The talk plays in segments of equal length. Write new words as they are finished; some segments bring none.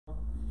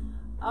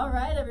All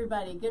right,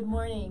 everybody. Good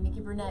morning. Nikki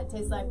Burnett,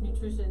 Taste Life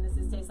Nutrition. This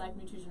is Taste Life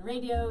Nutrition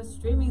Radio,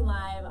 streaming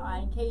live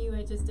on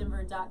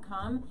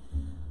KUHSdenver.com,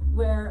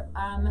 where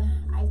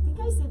I think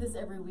I say this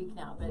every week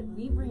now, but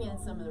we bring in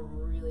some of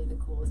the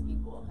coolest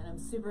people, and I'm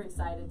super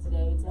excited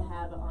today to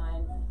have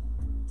on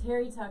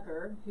Terry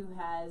Tucker, who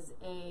has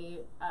a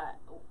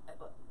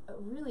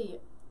really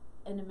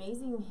an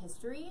amazing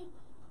history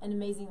and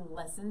amazing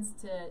lessons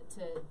to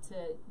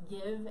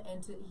give,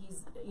 and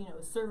he's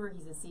a server,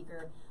 he's a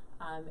seeker,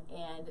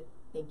 and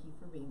thank you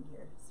for being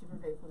here. Super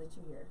grateful that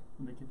you're here.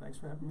 Nikki, thanks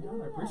for having me on.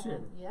 I appreciate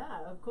it.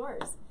 Yeah, of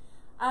course.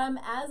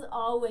 As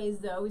always,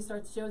 though, we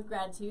start the show with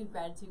gratitude.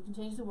 Gratitude can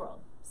change the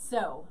world.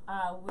 So,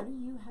 what are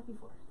you happy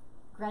for?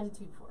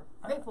 Gratitude for?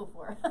 Grateful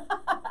for?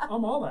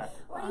 I'm all that.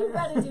 What are you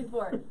gratitude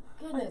for?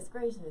 Goodness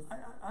gracious.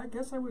 I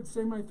guess I would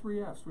say my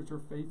 3 F's, which are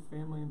faith,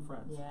 family, and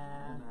friends.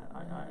 Yeah.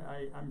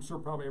 And I'm sure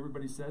probably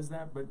everybody says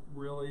that, but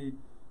really,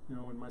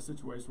 in my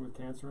situation with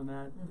cancer and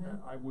that,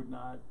 I would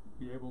not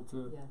be able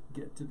to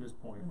get to this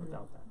point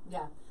without that.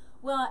 Yeah.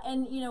 Well,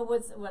 and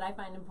what I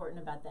find important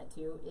about that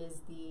too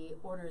is the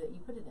order that you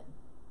put it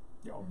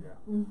in. Oh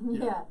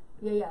yeah.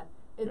 Yeah.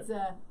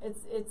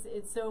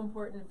 It's so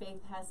important.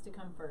 Faith has to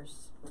come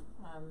first.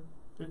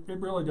 It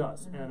really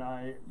does. And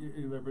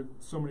there were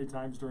so many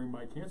times during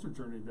my cancer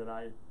journey that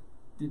I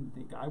didn't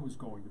think I was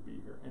going to be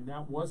here, and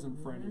that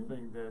wasn't for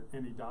anything that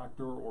any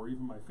doctor or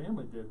even my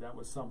family did. That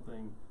was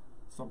something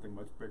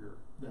much bigger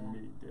than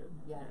me did.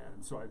 Yeah.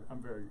 And so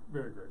I'm very,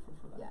 very grateful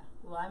for that. Yeah.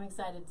 Well, I'm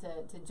excited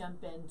to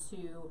jump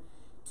into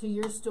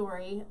your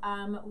story.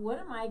 What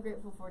am I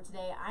grateful for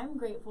today? I'm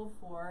grateful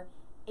for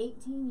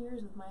 18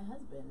 years with my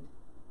husband.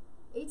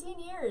 18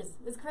 years.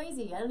 It's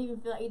crazy. I don't even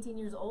feel 18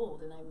 years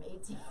old, and I'm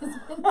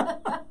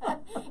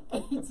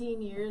 18.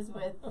 18 years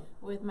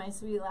with my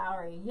sweet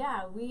Lowry.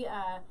 Yeah,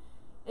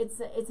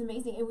 it's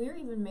amazing. And we were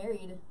even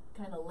married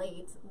kind of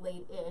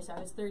late-ish. I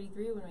was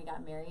 33 when we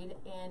got married,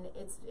 and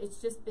it's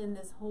just been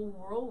this whole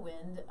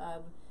whirlwind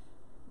of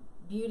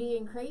beauty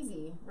and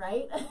crazy,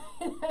 right?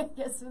 I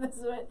guess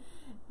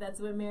that's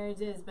what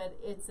marriage is. But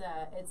it's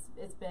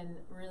been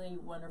really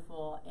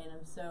wonderful, and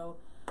I'm so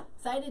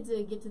excited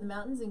to get to the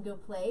mountains and go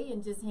play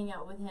and just hang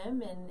out with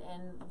him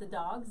and the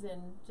dogs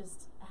and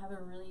just have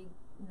a really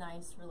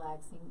nice,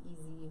 relaxing,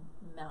 easy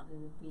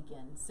mountain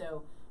weekend.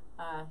 So,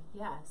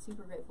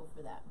 super grateful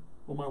for that.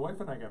 Well, my wife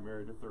and I got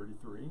married at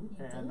 33,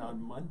 and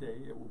on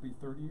Monday it will be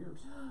 30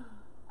 years.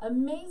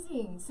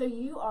 Amazing. So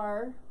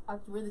we're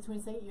the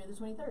 22nd, you're the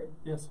 23rd.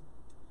 Yes.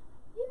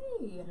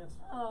 Yay. Yes.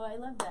 Oh, I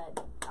love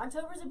that.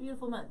 October is a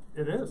beautiful month.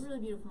 It is. It's a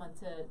really beautiful month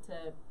to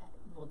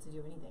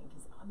do anything,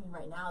 because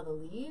right now the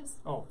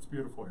leaves. Oh, it's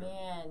beautiful here.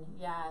 Man,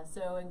 yeah.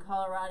 So in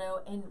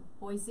Colorado and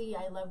Boise,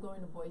 I love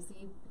going to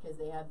Boise because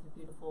they have the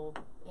beautiful.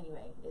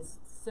 Anyway, it's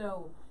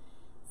so.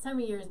 This time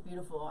of year is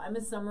beautiful. I'm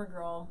a summer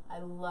girl. I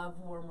love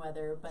warm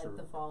weather, but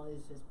the fall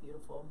is just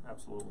beautiful.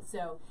 Absolutely.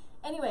 So,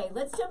 anyway,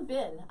 let's jump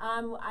in.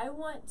 I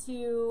want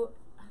to.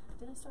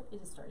 Did I start? It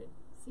just started.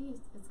 See,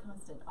 it's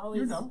constant.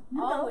 Always.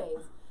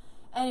 Always.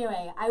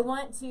 Anyway, I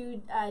want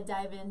to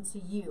dive into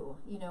you.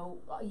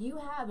 You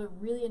have a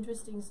really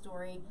interesting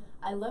story.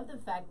 I love the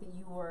fact that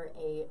you were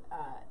a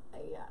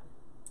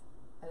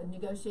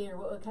negotiator.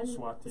 What kind of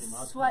SWAT team?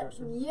 SWAT.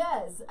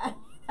 Yes,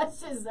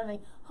 that's just.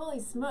 Holy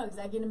smokes!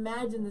 I can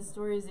imagine the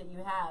stories that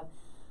you have.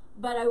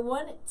 But I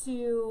want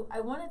to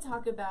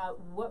talk about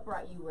what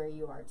brought you where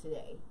you are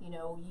today.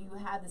 You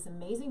have this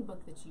amazing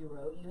book that you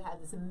wrote. You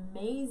have this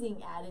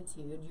amazing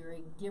attitude. You're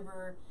a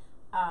giver.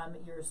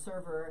 You're a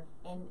server,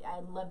 and I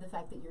love the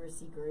fact that you're a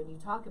seeker, and you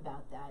talk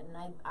about that.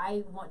 And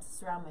I want to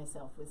surround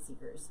myself with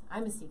seekers.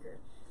 I'm a seeker,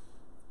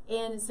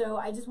 and so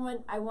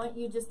I want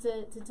you just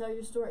to tell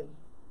your story.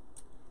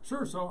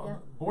 Sure. So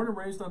I'm born and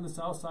raised on the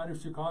south side of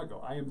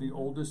Chicago. I am the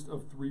oldest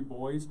of 3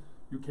 boys.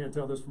 You can't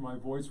tell this from my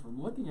voice from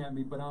looking at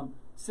me, but I'm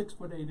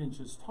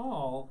 6'8"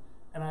 tall,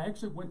 and I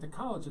actually went to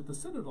college at the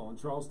Citadel in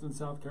Charleston,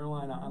 South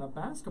Carolina, on a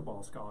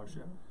basketball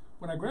scholarship.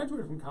 When I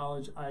graduated from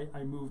college,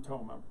 I moved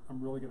home.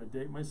 I'm really going to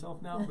date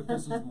myself now, but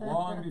this is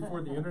long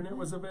before the internet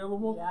was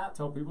available to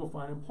help people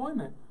find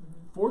employment.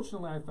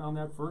 Fortunately, I found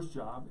that first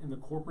job in the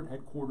corporate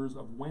headquarters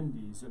of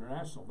Wendy's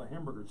International, the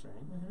hamburger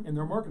chain, in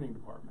their marketing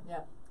department.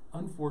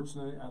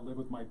 Unfortunately, I lived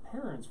with my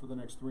parents for the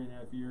next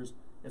 3.5 years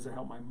as I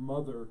helped my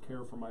mother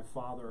care for my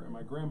father and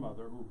my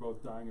grandmother, who were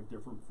both dying of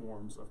different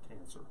forms of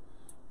cancer.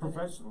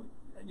 Professionally,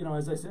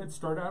 as I said,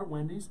 started out at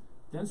Wendy's,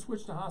 then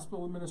switched to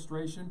hospital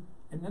administration,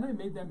 and then I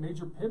made that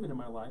major pivot in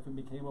my life and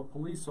became a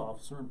police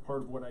officer, and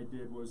part of what I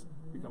did was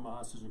become a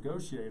hostage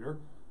negotiator.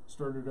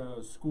 Started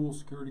a school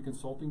security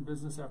consulting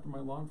business after my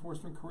law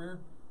enforcement career,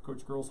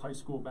 coached girls high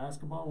school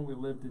basketball when we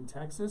lived in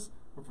Texas,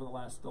 but for the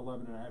last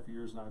 11.5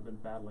 years now I've been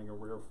battling a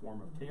rare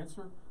form of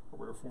cancer, a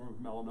rare form of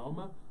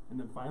melanoma, and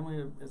then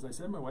finally, as I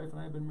said, my wife and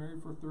I have been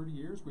married for 30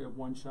 years. We have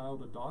 1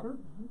 child, a daughter,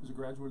 who's a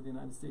graduate of the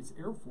United States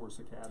Air Force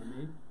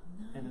Academy,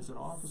 and is an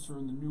officer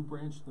in the new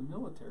branch of the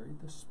military,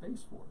 the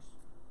Space Force.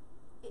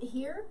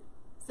 Here?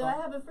 So I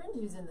have a friend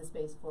who's in the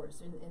Space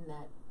Force in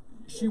that.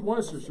 She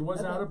was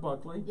out of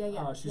Buckley.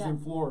 She's in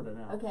Florida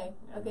now. Okay,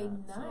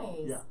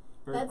 nice.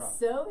 Very That's proud.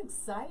 so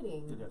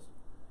exciting. It is.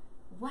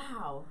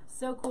 Wow,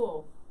 so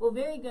cool. Well,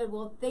 very good.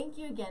 Well, thank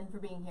you again for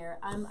being here.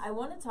 I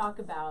want to talk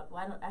about.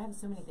 Well, I have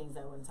so many things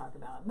I want to talk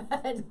about,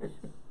 but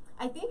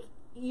I think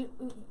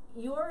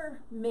your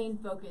main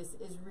focus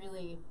is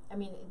really. I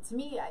mean, to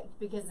me,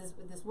 because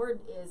this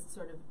word is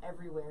sort of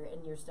everywhere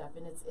in your stuff,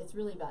 and it's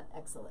really about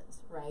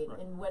excellence, right?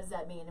 And what does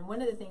that mean? And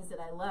one of the things that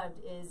I loved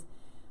is,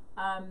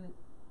 I'm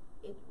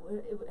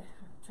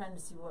trying to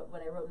see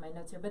what I wrote in my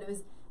notes here, but it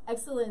was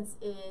excellence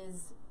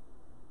is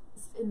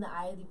in the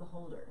eye of the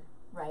beholder.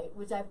 Right,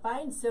 which I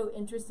find so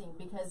interesting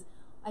because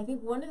I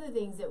think one of the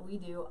things that we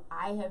do,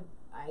 I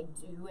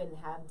do and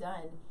have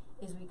done,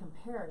 is we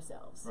compare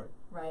ourselves.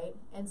 Right,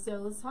 and so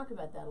let's talk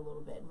about that a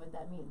little bit and what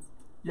that means.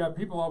 Yeah,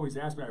 people always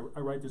ask me. I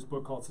write this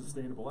book called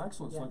Sustainable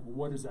Excellence. Like, well,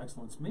 what does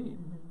excellence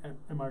mean?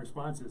 And my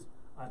response is,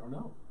 I don't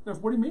know.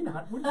 What do you mean?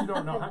 What, you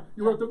don't know?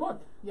 You wrote the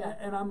book.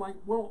 And I'm like,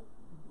 well,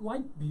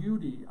 like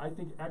beauty, I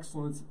think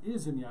excellence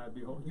is in the eye of the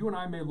beholder. You and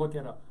I may look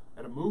at a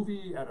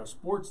movie, at a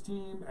sports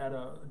team, at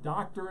a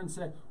doctor and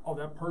say, oh,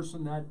 that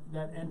person,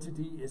 that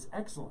entity is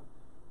excellent.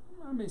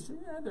 I may say,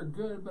 yeah, they're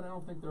good, but I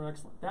don't think they're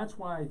excellent. That's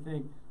why I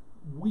think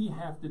we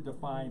have to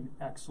define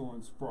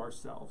excellence for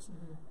ourselves.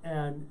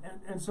 And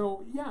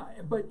so, yeah,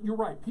 but you're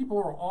right. People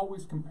are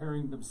always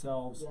comparing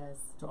themselves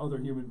to other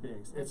human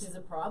beings. Which is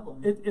a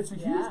problem. It's a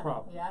huge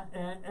problem. Yeah.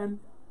 And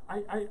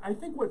I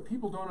think what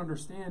people don't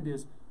understand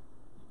is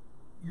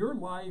your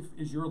life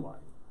is your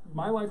life.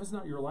 My life is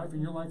not your life,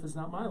 and your life is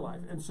not my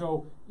life. And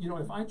so,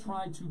 if I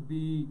try to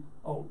be,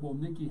 oh, well,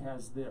 Nikki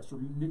has this, or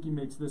Nikki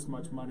makes this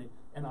much money,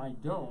 and I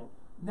don't,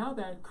 now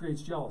that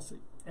creates jealousy.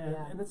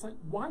 And it's like,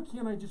 why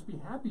can't I just be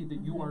happy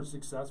that you are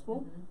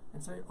successful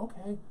and say,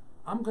 okay,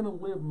 I'm going to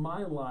live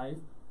my life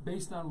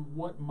based on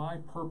what my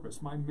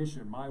purpose, my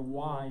mission, my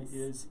why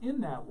is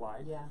in that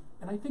life.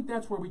 And I think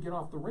that's where we get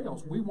off the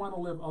rails. We want to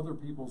live other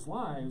people's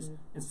lives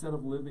instead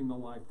of living the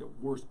life that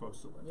we're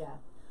supposed to live.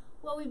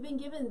 Well, we've been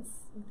given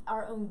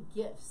our own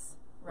gifts,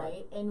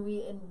 right? And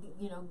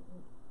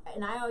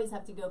and I always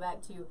have to go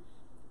back to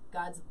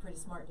God's a pretty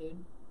smart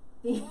dude.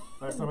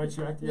 Last time I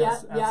checked,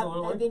 yes,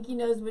 absolutely. I think he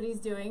knows what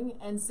he's doing.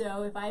 And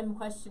so if I'm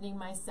questioning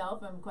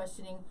myself, I'm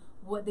questioning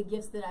what the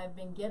gifts that I've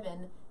been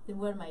given, then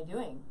what am I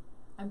doing?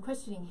 I'm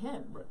questioning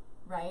him,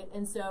 right?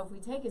 And so if we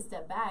take a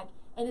step back,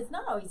 and it's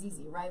not always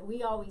easy, right?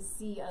 We always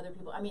see other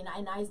people. I mean,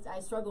 I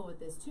struggle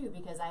with this too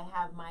because I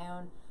have my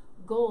own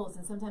goals,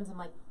 and sometimes I'm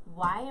like,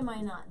 why am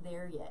I not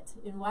there yet?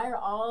 And why are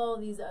all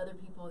these other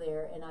people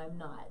there and I'm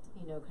not,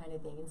 kind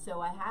of thing. And so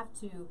I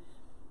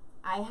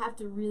have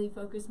to really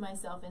focus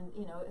myself, and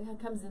it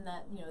comes in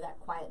that that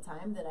quiet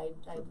time that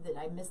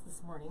I missed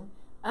this morning,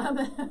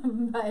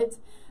 but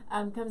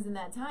comes in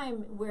that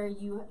time where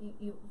you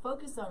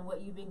focus on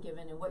what you've been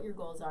given and what your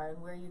goals are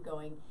and where you're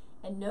going,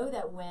 and know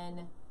that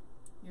when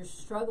you're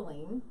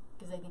struggling,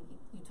 because I think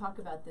you talk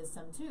about this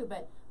some too,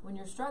 but when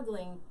you're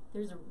struggling,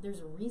 there's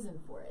a reason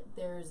for it.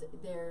 You're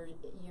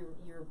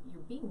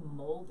being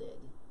molded,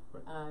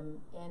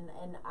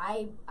 and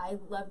I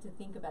love to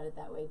think about it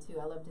that way too.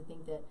 I love to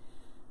think that,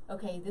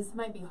 okay, this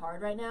might be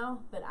hard right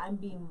now, but I'm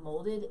being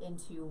molded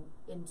into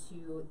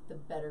the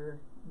better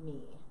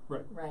me.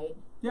 Right.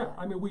 Yeah.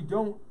 I mean,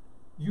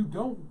 you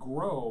don't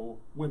grow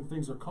when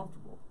things are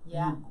comfortable.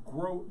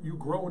 You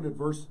grow in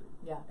adversity.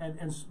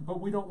 But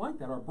we don't like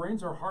that. Our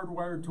brains are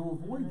hardwired to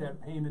avoid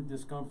that pain and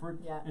discomfort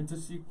and to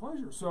seek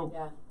pleasure. So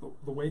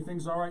the way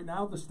things are right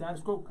now, the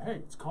status quo, hey,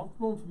 it's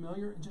comfortable and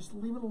familiar, and just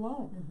leave it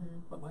alone.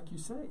 But like you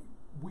say,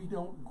 we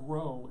don't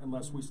grow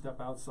unless we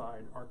step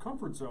outside our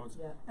comfort zones.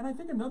 And I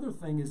think another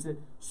thing is that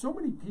so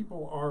many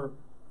people are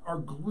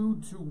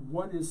glued to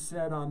what is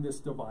said on this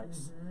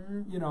device.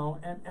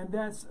 And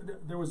that's,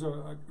 there was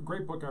a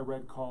great book I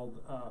read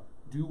called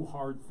Do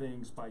Hard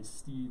Things by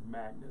Steve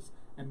Magnus.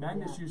 And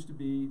Magnus used to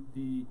be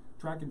the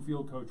track and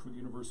field coach for the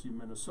University of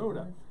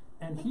Minnesota.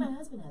 And I think my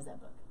husband has that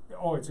book.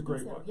 Oh, it's a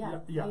great book. Yeah.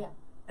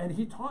 And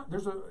he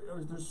there's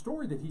a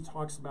story that he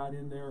talks about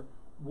in there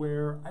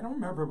where, I don't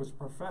remember if it was a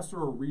professor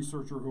or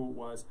researcher who it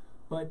was,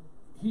 but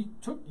he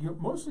took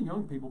mostly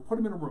young people, put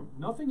them in a room,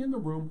 nothing in the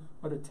room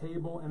but a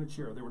table and a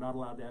chair. They were not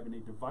allowed to have any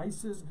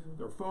devices,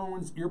 their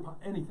phones, earpods,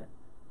 anything.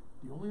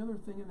 The only other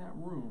thing in that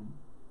room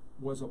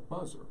was a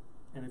buzzer.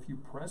 And if you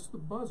press the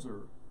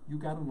buzzer, you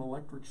got an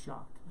electric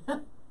shock.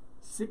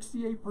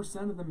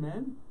 68% of the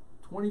men,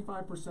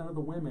 25% of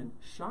the women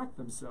shocked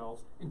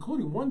themselves,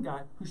 including one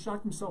guy who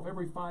shocked himself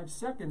every 5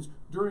 seconds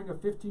during a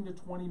 15 to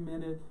 20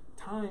 minute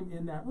time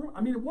in that room.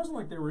 I mean, it wasn't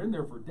like they were in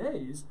there for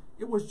days.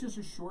 It was just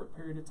a short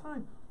period of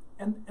time.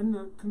 And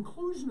the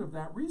conclusion of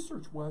that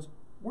research was,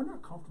 we're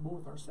not comfortable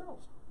with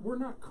ourselves. We're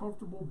not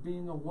comfortable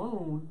being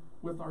alone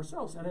with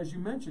ourselves. And as you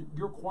mentioned,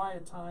 your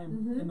quiet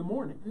time in the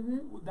morning,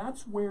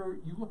 that's where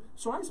you look.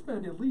 So I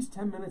spend at least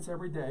 10 minutes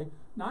every day,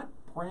 not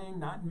praying,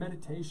 not in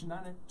meditation,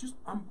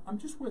 I'm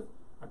just with,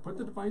 I put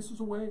the devices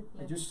away,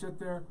 I just sit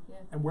there,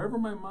 and wherever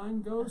my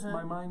mind goes,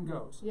 my mind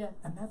goes.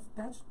 And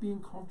that's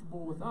being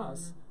comfortable with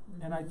us.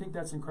 And I think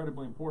that's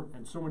incredibly important.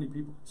 And so many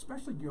people,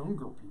 especially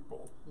younger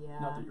people,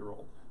 not that you're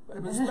old,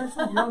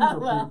 especially younger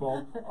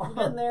people,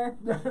 Been there.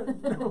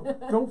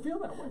 don't feel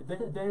that way.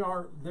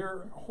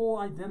 Their whole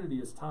identity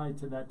is tied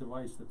to that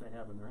device that they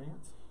have in their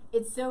hands.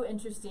 It's so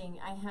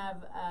interesting. I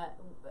have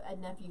a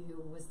nephew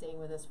who was staying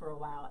with us for a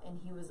while, and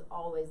he was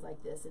always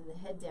like this, and the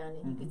head down,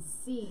 and you could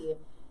see,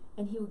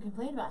 and he would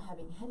complain about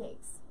having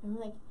headaches. And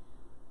we're like,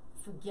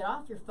 get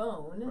off your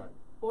phone, Right.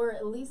 or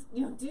at least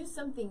do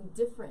something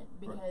different,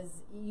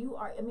 because you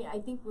are. I mean, I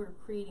think we're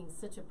creating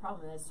such a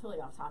problem. That's totally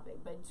off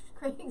topic, but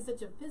creating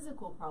such a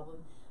physical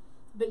problem.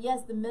 But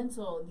yes, the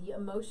mental, the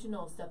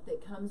emotional stuff that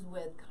comes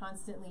with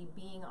constantly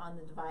being on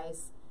the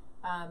device.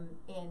 And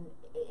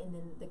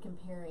then the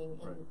comparing,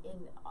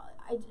 and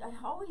I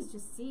always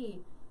just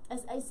see,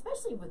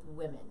 especially with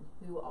women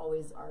who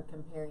always are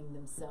comparing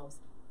themselves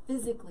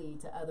physically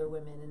to other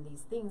women and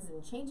these things,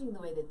 and changing the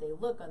way that they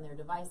look on their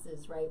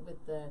devices, right?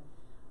 With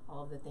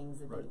all of the things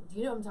that Right. do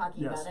you know what I'm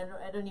talking Yes. about?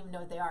 I don't even know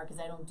what they are because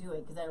I don't do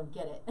it because I don't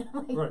get it.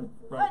 Like, Right.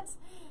 what?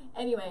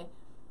 Anyway,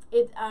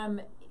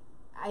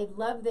 I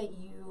love that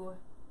you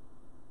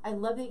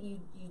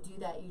do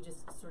that. You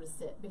just sort of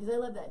sit, because I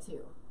love that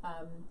too.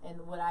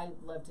 And what I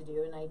love to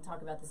do, and I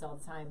talk about this all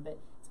the time, but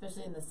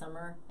especially in the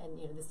summer and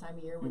this time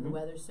of year when the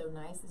weather's so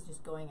nice, is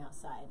just going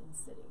outside and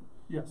sitting.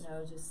 Yes.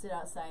 Just sit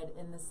outside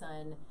in the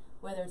sun,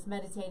 whether it's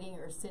meditating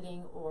or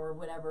sitting or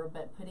whatever,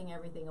 but putting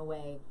everything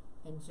away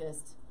and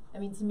just. I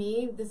mean, to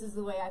me, this is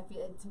the way I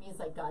feel. To me, it's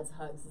like God's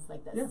hugs. It's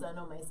like that sun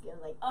on my skin.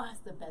 Like, oh,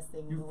 it's the best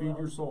thing in the world. You feed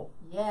your soul.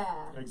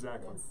 Yeah.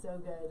 Exactly. It's so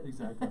good.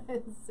 Exactly.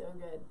 It's so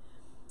good.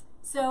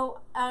 So,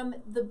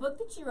 the book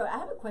that you wrote, I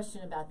have a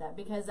question about that,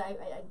 because I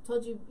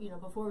told you,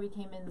 before we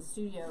came in the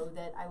studio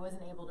that I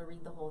wasn't able to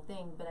read the whole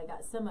thing, but I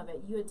got some of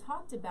it. You had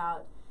talked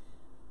about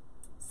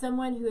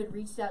someone who had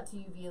reached out to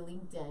you via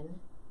LinkedIn,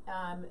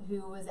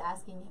 who was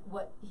asking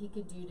what he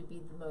could do to be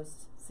the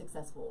most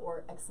successful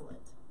or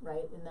excellent,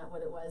 right? Isn't that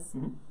what it was?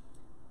 Mm-hmm.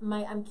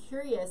 I'm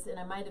curious, and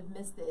I might have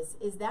missed this,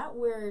 is that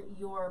where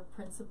your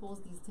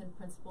principles, these 10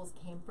 principles,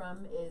 came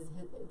from, is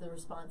the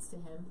response to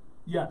him?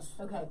 Yes.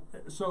 Okay.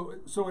 So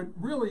it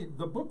really,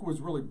 the book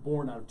was really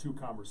born out of two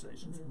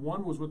conversations.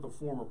 One was with a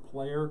former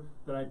player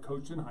that I had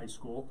coached in high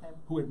school,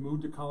 who had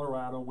moved to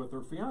Colorado with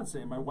her fiance,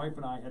 and my wife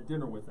and I had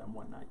dinner with them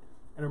one night.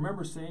 And I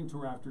remember saying to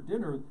her after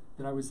dinner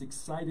that I was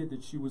excited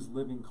that she was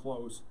living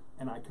close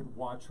and I could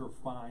watch her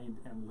find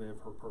and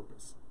live her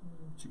purpose.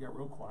 She got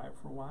real quiet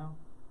for a while,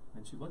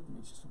 and she looked at me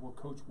and she said, "Well,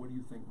 Coach, what do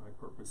you think my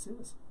purpose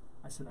is?"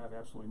 I said, "I have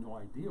absolutely no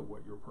idea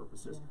what your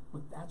purpose is,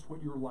 but that's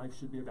what your life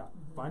should be about.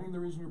 Finding the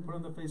reason you're put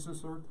on the face of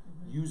this earth,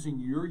 using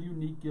your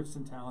unique gifts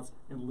and talents,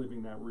 and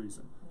living that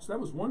reason." So that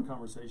was one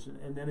conversation.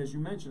 And then, as you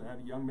mentioned, I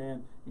had a young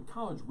man in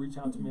college reach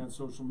out to me on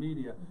social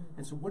media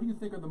and said, "What do you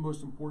think are the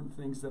most important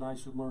things that I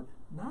should learn?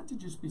 Not to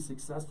just be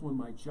successful in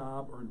my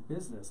job or in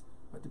business,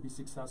 but to be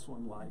successful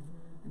in life."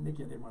 And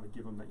Nikki, I didn't want to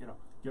give him that,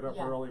 get up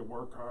early,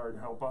 work hard,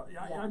 help out.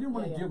 I didn't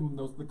want to give him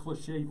the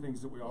cliche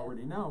things that we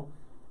already know.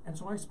 And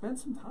so I spent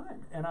some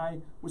time, and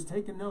I was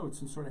taking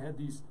notes and sort of had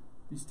these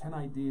 10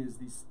 ideas,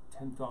 these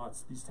 10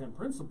 thoughts, these 10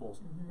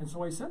 principles. And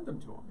so I sent them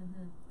to him.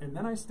 And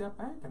then I stepped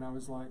back and I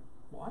was like,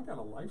 well, I got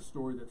a life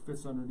story that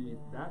fits underneath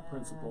that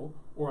principle,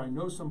 or I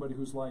know somebody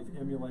whose life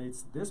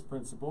emulates this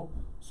principle.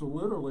 So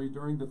literally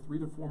during the 3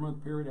 to 4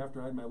 month period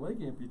after I had my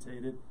leg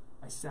amputated,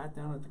 I sat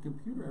down at the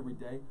computer every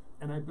day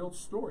and I built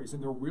stories,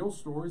 and they're real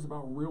stories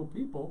about real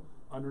people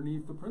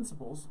underneath the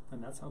principles,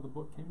 and that's how the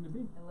book came to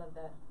be. I love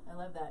that. I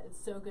love that. It's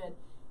so good.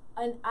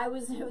 And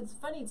it's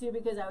funny too,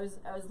 because I was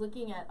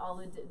looking at all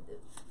the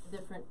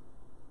different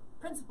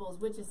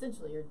principles, which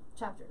essentially are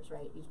chapters,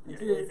 right? Each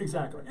principle is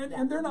exactly.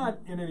 And they're not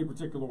in any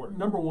particular order.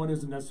 Number 1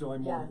 isn't necessarily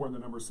more important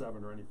than number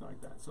 7 or anything like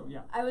that. So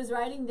yeah. I was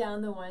writing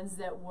down the ones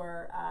that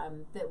were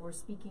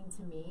speaking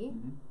to me.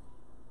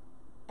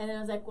 And then I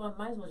was like, well, I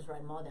might as well just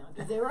write them all down,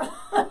 because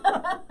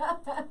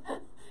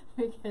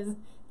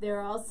they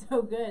were all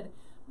so good.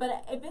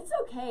 But if it's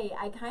okay,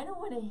 I kind of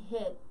want to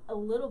hit a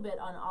little bit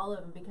on all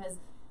of them,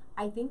 because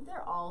I think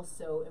they're all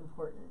so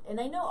important. And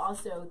I know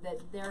also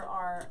that there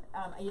are,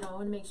 I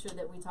want to make sure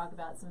that we talk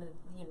about some of the,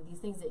 these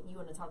things that you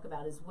want to talk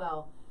about as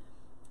well.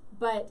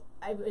 But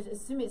I would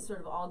assume it sort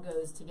of all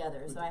goes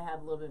together. So I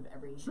have a little bit of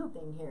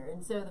everything here.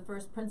 And so the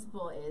first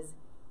principle is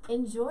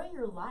enjoy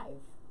your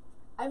life.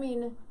 I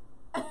mean,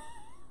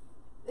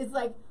 it's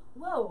like,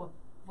 whoa,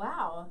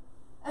 wow.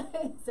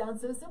 It sounds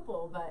so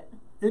simple, but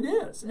it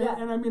is.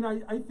 And I mean,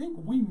 I think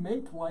we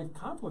make life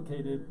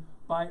complicated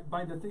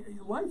by the thing.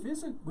 Life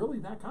isn't really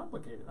that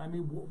complicated. I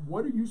mean,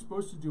 what are you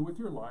supposed to do with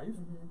your life?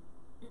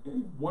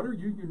 What are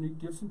your unique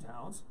gifts and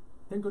talents?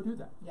 Then go do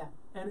that. Yeah.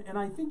 And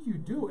I think you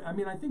do. I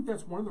mean, I think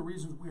that's one of the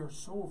reasons we are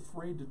so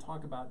afraid to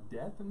talk about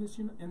death in the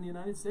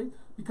United States,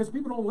 because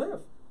people don't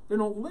live. They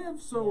don't live,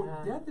 so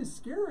death is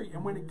scary.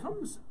 And when it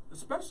comes,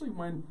 especially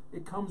when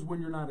it comes when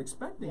you're not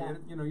expecting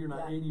it, you're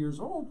not 80 years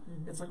old,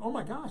 it's like, oh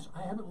my gosh,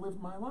 I haven't lived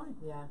my life.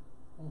 Yeah.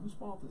 Well, whose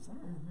fault is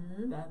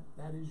that?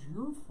 That is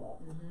your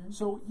fault.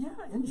 So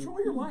enjoy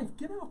your life.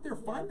 Get out there.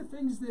 Find the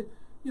things that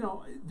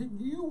that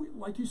you,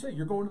 like you say,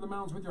 you're going to the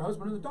mountains with your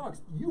husband and the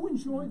dogs. You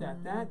enjoy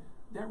that. That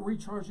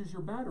recharges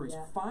your batteries.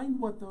 Find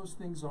what those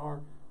things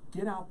are.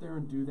 get out there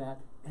and do that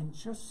and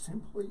just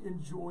simply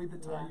enjoy the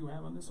time you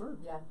have on this earth.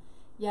 Yeah.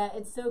 Yeah,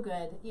 it's so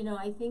good. You know,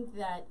 I think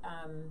that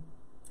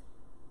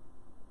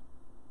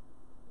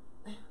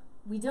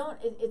we don't,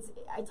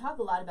 I talk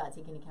a lot about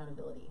taking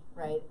accountability,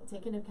 right?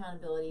 Taking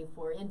accountability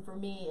and for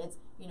me, it's,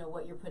 you know,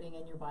 what you're putting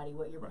in your body,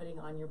 what you're putting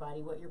on your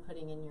body, what you're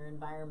putting in your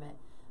environment.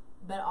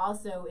 But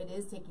also it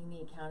is taking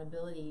the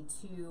accountability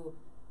to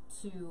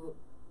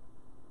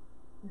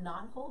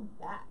not hold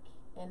back.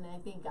 And I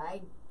think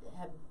I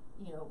have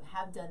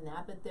done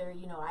that, but there,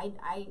 you know,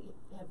 I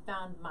have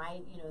found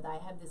that I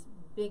have this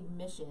big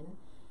mission,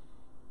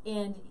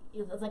 and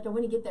it's like I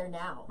want to get there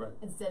now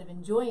instead of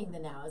enjoying the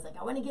now. It's like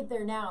I want to get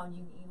there now, and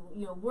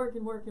you know, work,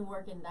 and I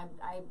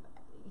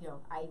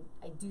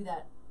do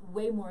that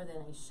way more than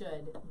I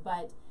should,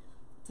 but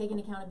taking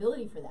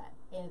accountability for that,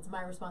 and it's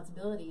my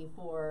responsibility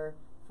for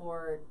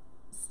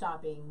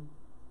stopping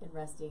and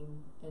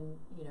resting, and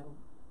you know,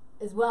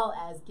 as well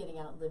as getting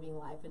out and living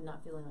life and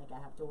not feeling like I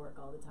have to work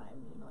all the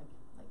time, you know,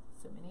 like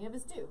so many of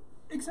us do.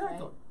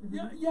 Exactly.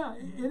 Right? Yeah,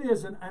 it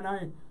is, and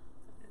I.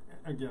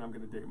 Again, I'm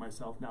going to date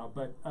myself now,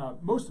 but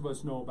most of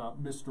us know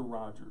about Mr.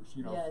 Rogers,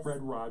 you know,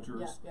 Fred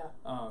Rogers,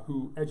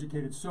 who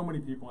educated so many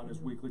people on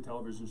his weekly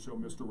television show,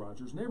 Mr.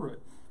 Rogers'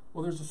 Neighborhood.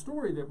 Well, there's a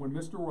story that when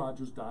Mr.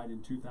 Rogers died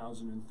in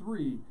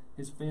 2003,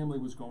 his family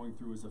was going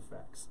through his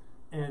effects.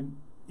 And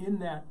in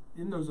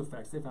those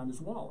effects, they found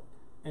his wallet.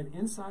 And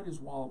inside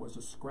his wallet was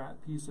a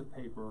scrap piece of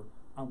paper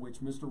on which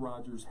Mr.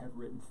 Rogers had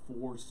written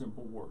 4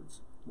 simple words: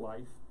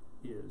 life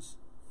is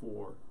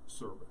for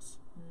service.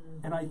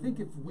 And I think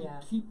if we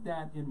keep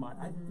that in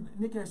mind,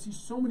 Nikki, I see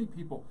so many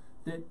people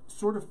that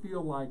sort of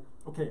feel like,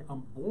 okay,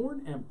 I'm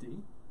born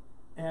empty,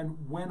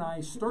 and when I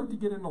start to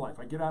get into life,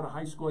 I get out of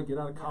high school, I get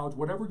out of college,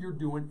 whatever you're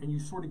doing, and you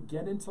sort of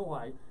get into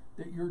life,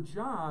 that your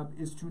job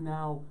is to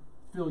now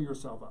fill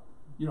yourself up.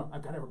 You know,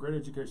 I've got to have a great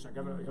education, I've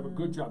got to have a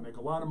good job, make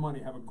a lot of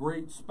money, have a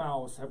great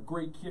spouse, have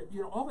great kids,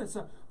 you know, all that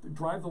stuff,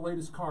 drive the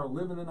latest car,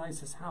 live in the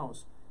nicest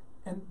house.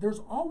 And there's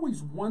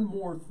always one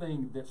more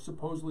thing that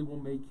supposedly will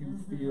make you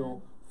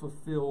feel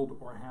fulfilled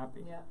or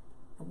happy. Yeah.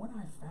 And what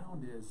I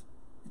found is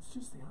it's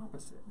just the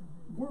opposite.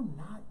 We're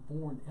not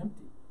born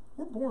empty.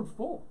 We're born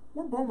full.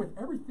 We're born with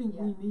everything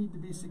we need to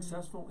be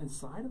successful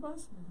inside of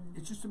us.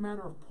 It's just a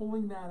matter of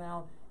pulling that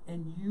out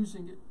and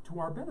using it to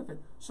our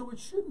benefit. So it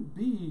shouldn't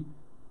be,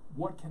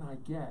 what can I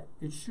get?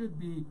 It should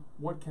be,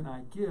 what can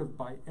I give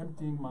by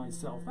emptying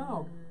myself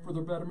out for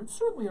the betterment,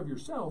 certainly of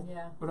yourself,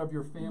 but of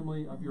your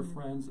family, of your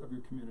friends, of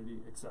your community,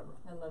 etc.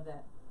 I love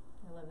that.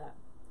 I love that.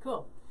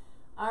 Cool.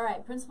 All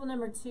right, principle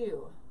number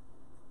 2.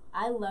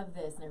 I love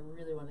this, and I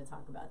really want to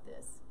talk about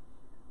this.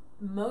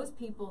 Most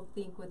people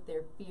think with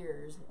their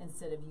fears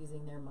instead of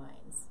using their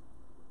minds.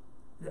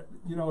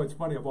 You know, it's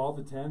funny, of all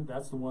the 10,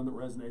 that's the one that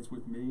resonates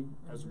with me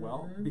as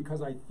well,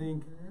 because I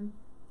think,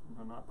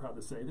 I'm not proud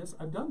to say this,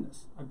 I've done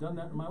this. I've done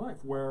that in my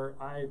life, where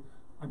I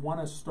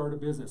want to start a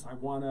business, I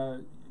want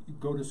to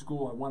go to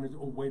school, I want to,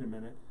 oh, wait a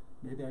minute,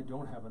 maybe I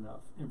don't have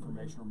enough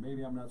information, or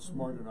maybe I'm not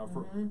smart enough,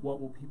 or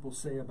what will people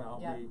say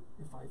about me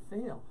if I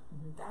fail?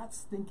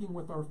 That's thinking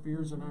with our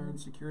fears and our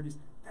insecurities.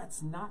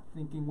 That's not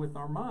thinking with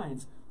our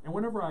minds. And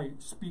whenever I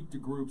speak to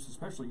groups,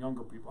 especially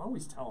younger people, I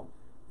always tell them,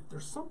 if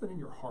there's something in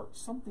your heart,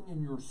 something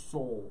in your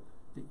soul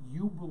that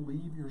you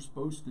believe you're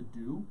supposed to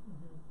do,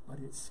 but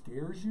it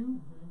scares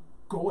you,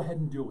 go ahead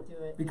and do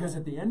it. Because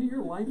at the end of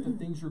your life, the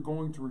things you're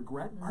going to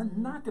regret are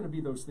not going to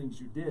be those things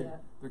you did.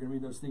 They're going to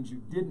be those things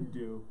you didn't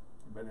do.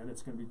 But then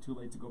it's going to be too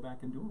late to go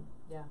back and do them.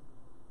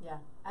 Yeah.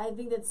 I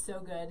think that's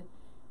so good.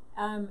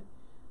 I'm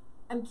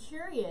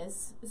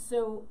curious,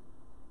 so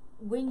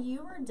when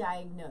you were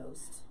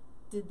diagnosed,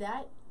 did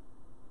that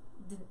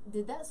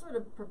sort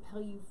of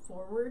propel you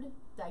forward?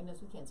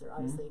 Diagnosed with cancer,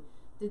 obviously.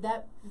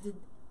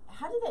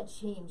 How did that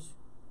change,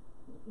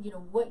 you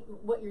know,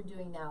 what you're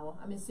doing now?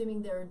 I'm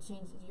assuming there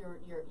changed your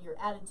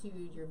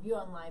attitude, your view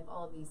on life,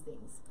 all of these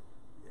things.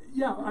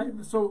 Yeah,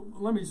 so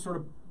let me sort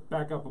of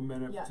back up a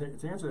minute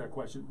to answer that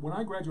question. When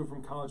I graduated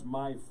from college,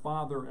 my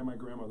father and my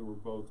grandmother were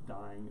both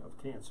dying of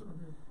cancer.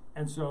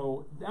 And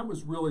so that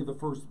was really the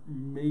first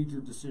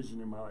major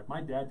decision in my life. My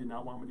dad did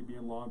not want me to be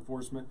in law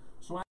enforcement,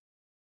 so I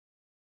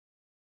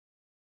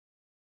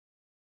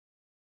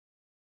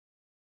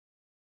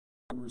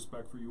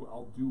respect for you,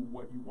 I'll do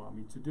what you want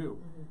me to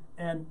do.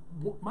 And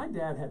my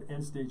dad had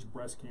end-stage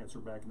breast cancer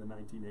back in the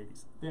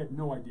 1980s. They had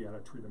no idea how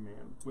to treat a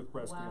man with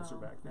breast cancer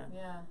back then.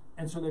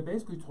 And so they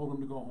basically told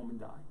him to go home and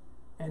die.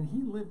 And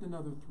he lived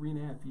another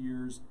 3.5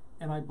 years,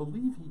 and I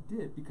believe he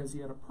did because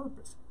he had a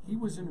purpose. He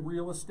was in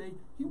real estate.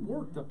 He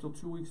worked up till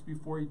 2 weeks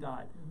before he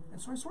died.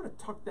 And so I sort of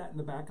tucked that in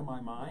the back of my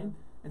mind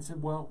and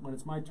said, well, when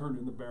it's my turn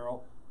in the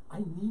barrel, I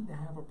need to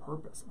have a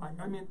purpose.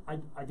 I mean,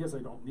 I guess I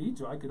don't need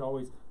to. I could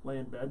always lay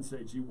in bed and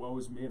say, gee, woe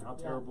is me, and how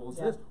terrible is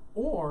this?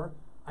 Or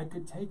I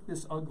could take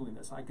this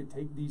ugliness, I could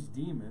take these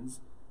demons,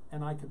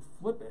 and I could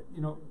flip it.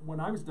 You know, when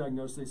I was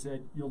diagnosed, they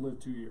said, you'll live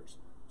 2 years.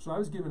 So I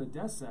was given a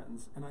death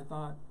sentence, and I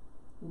thought,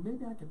 well,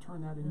 maybe I could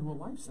turn that into a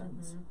life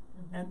sentence.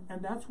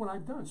 And that's what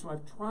I've done. So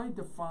I've tried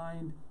to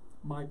find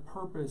my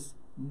purpose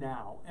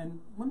now? And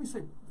let me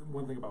say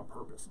one thing about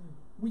purpose.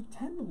 We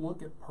tend to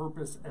look at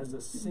purpose as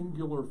a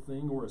singular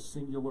thing or a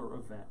singular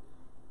event.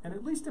 And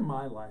at least in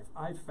my life,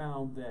 I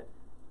found that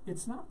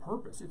it's not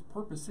purpose, it's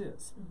purpose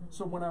is.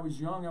 So when I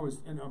was young, I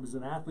was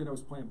an athlete, I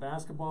was playing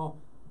basketball.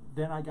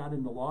 Then I got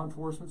into law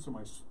enforcement, so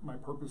my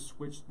purpose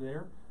switched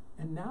there.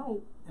 And now,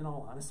 in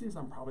all honesty, as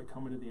I'm probably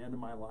coming to the end of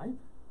my life,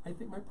 I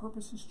think my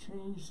purpose has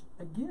changed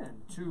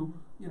again to,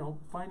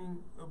 finding,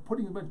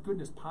 putting as much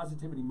goodness,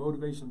 positivity,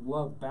 motivation,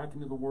 love back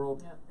into the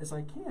world as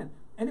I can.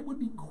 And it would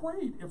be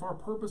great if our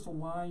purpose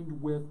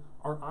aligned with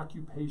our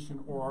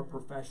occupation or our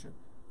profession.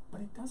 But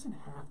it doesn't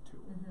have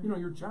to.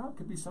 Your job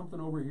could be something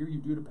over here you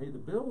do to pay the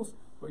bills,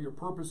 but your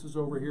purpose is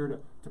over here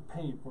to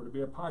paint or to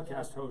be a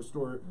podcast host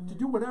or to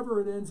do whatever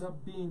it ends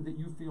up being that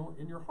you feel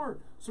in your heart.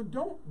 So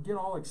don't get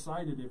all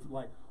excited if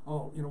what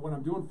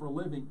I'm doing for a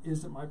living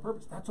isn't my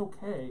purpose. That's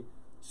okay.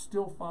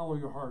 Still follow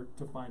your heart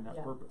to find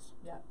that purpose.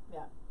 Yeah.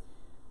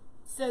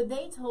 So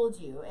they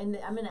told you, and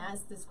I'm going to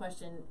ask this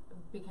question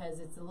because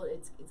it's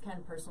kind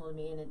of personal to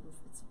me, and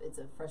it's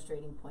a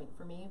frustrating point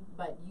for me.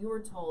 But you were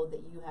told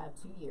that you have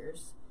 2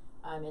 years,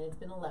 and it's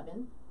been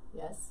 11.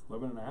 Yes.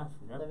 11 and a half.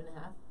 Yeah. 11 and a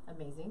half.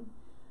 Amazing.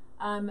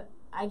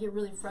 I get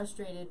really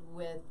frustrated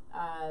with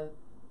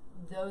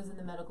those in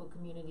the medical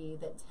community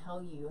that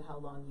tell you how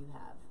long you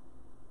have.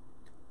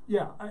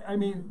 Yeah, I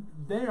mean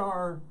they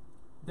are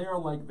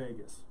like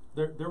Vegas.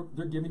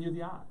 They're giving you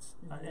the odds,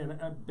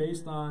 and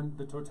based on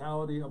the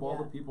totality of all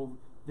the people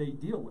they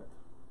deal with.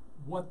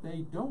 What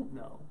they don't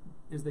know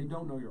is they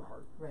don't know your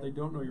heart. Right. They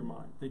don't know your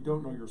mind. They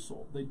don't know your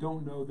soul. They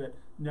don't know that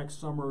next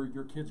summer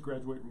your kids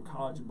graduate from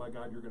college and by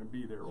God you're going to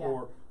be there. Yeah.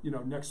 Or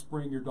next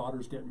spring your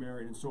daughter's getting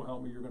married and so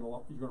help me you're going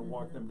to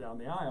walk them down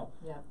the aisle.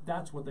 Yeah.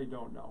 That's what they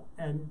don't know.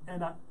 And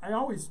I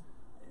always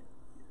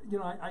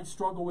I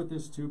struggle with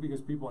this too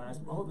because people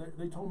ask me,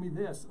 they told me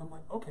this. I'm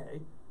like,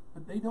 okay.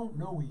 But they don't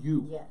know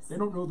you. Yes. They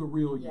don't know the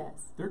real you.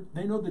 Yes.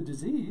 They know the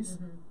disease,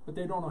 but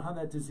they don't know how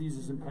that disease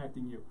is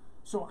impacting you.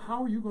 So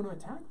how are you going to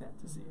attack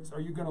that disease?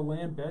 Are you going to lay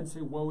in bed and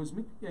say, woe is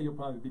me? Yeah, you'll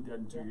probably be dead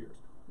in 2 years.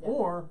 Yeah.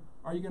 Or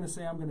are you going to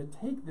say, I'm going to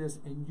take this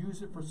and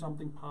use it for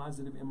something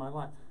positive in my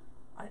life?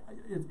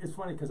 It's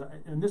funny because,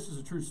 and this is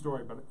a true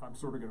story, but I'm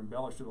sort of going to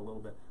embellish it a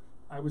little bit.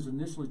 I was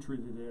initially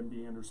treated at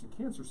MD Anderson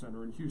Cancer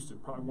Center in Houston,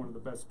 probably one of the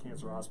best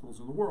cancer hospitals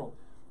in the world.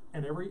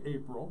 And every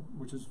April,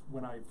 which is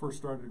when I first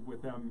started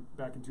with them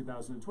back in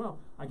 2012,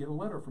 I get a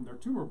letter from their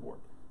tumor board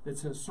that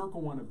says, circle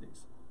one of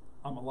these.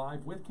 I'm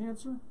alive with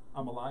cancer,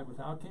 I'm alive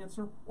without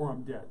cancer, or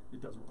I'm dead.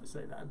 It doesn't really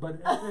say that.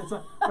 But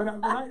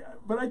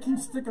but I keep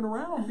sticking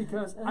around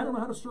because I don't know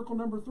how to circle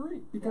number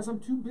 3 because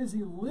I'm too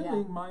busy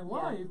living my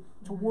life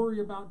to worry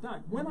about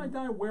dying. When I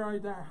die, where I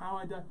die, how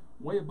I die,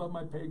 way above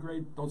my pay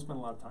grade. Don't spend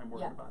a lot of time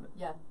worrying about it.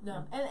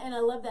 And I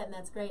love that, and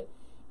that's great.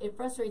 It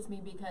frustrates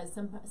me because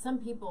some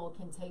people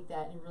can take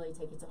that and really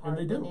take it to heart,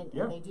 and they do,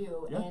 and they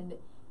do, and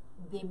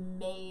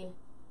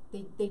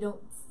they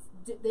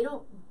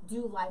don't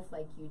do life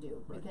like you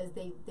do because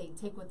they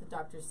take what the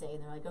doctors say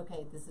and they're like,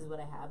 okay, this is what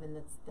I have, and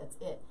that's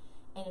it,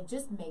 and it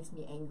just makes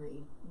me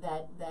angry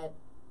that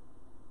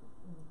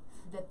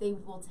they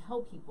will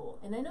tell people,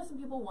 and I know some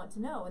people want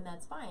to know, and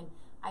that's fine.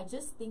 I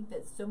just think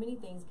that so many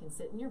things can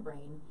sit in your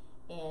brain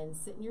and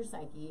sit in your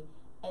psyche,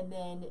 and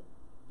then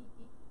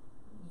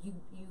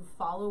you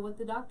follow what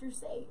the doctors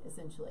say,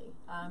 essentially.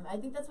 I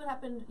think that's what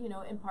happened,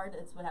 in part,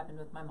 that's what happened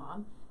with my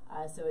mom.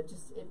 So it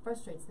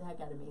frustrates the heck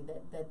out of me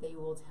that they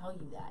will tell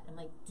you that. I'm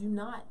like, do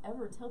not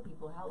ever tell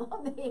people how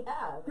long they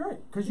have. Right,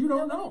 because you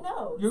don't know.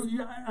 Knows.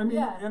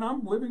 And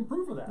I'm living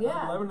proof of that.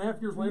 Yeah. 11 and a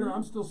half years later,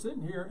 I'm still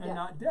sitting here and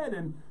not dead.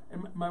 And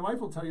my wife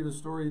will tell you the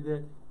story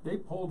that they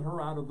pulled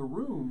her out of the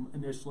room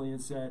initially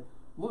and said,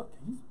 look,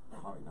 he's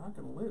probably not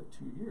going to live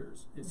 2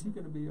 years. Is he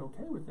going to be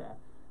okay with that?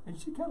 And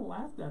she kind of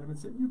laughed at him and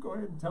said, you go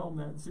ahead and tell him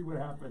that and see what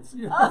happens.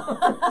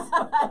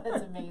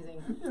 That's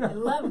amazing. I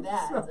love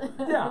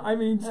that. I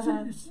mean,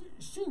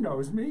 she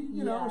knows me.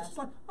 She's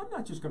like, I'm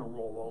not just going to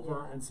roll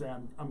over and say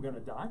I'm going to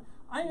die.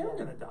 I am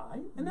going to die,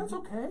 and that's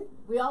okay.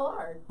 We all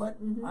are. But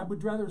I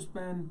would rather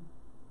spend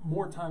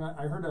more time.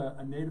 I heard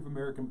a Native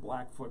American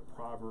Blackfoot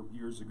proverb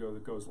years ago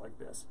that goes like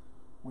this.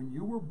 When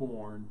you were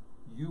born,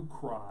 you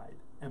cried,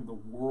 and the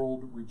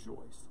world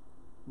rejoiced.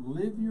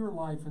 Live your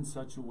life in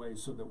such a way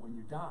so that when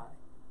you die,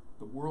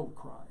 the world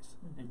cries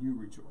and you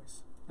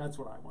rejoice. That's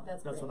what I want.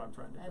 That's what I'm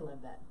trying to do. I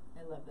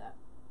love that.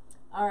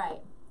 All right.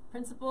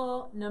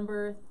 Principle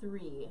number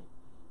 3.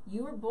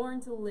 You were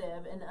born to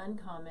live an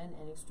uncommon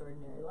and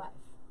extraordinary life.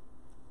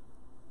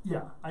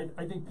 Yeah,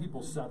 I think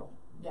people settle.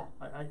 Yeah.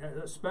 I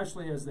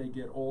especially as they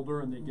get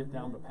older and they get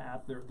down the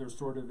path, there's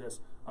sort of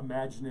this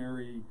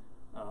imaginary,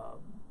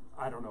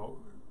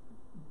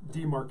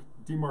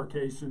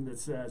 demarcation that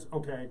says,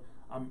 okay,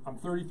 I'm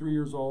 33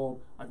 years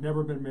old. I've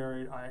never been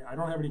married. I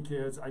don't have any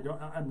kids.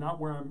 I'm not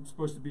where I'm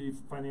supposed to be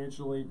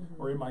financially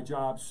or in my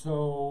job.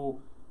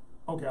 So,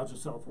 okay, I'll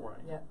just settle for where I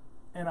am.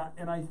 Yeah.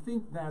 And I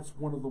think that's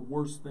one of the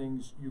worst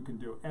things you can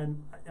do.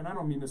 And I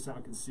don't mean to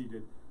sound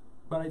conceited,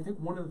 but I think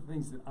one of the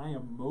things that I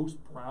am most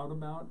proud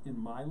about in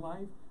my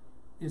life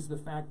is the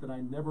fact that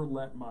I never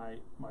let my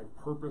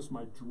purpose,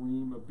 my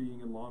dream of being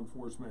in law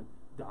enforcement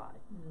die.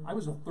 I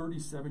was a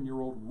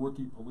 37-year-old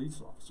rookie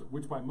police officer,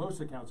 which by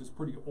most accounts is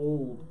pretty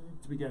old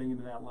to be getting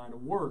into that line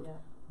of work. Yeah.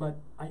 But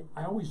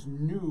I always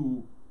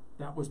knew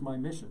that was my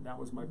mission, that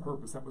was my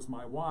purpose, that was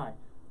my why.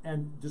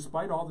 And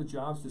despite all the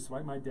jobs,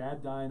 despite my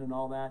dad dying and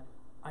all that,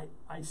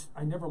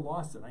 I never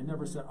lost it. I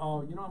never said,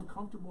 oh, you know, I'm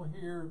comfortable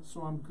here,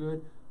 so I'm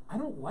good. I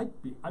don't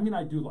like being, I mean,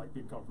 I do like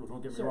being comfortable,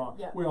 don't get me wrong.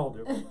 Yeah. We all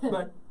do.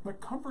 But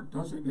comfort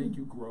doesn't make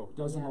you grow,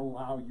 doesn't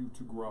allow you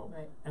to grow.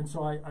 Right. And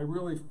so I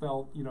really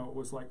felt, you know, it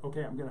was like,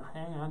 okay, I'm going to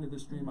hang on to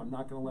this dream. I'm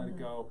not going to let it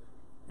go.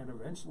 And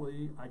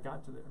eventually I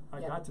got to there. I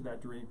got to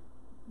that dream.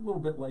 A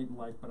little bit late in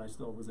life, but I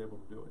still was able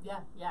to do it.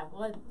 Yeah.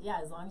 Well,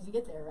 as long as you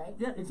get there, right?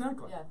 Yeah,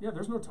 exactly. Yeah,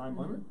 there's no time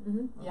limit.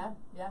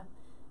 Yeah.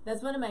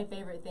 That's one of my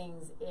favorite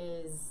things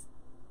is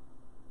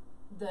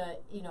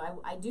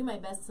I do my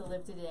best to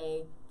live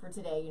today for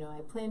today. You know,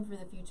 I plan for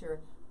the future,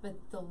 but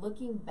the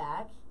looking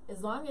back,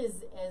 as long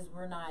as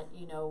we're not,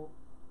 you know,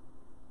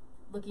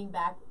 looking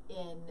back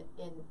in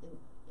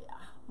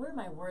what are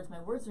my words?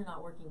 My words are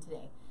not working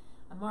today.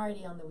 I'm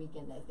already on the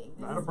weekend, I think.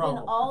 This has been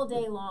all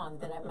day long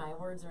that my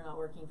words are not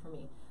working for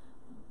me.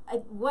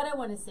 What I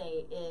want to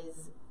say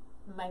is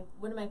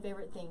one of my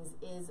favorite things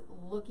is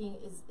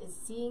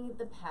seeing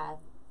the path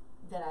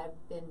that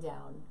I've been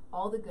down,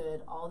 all the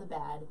good, all the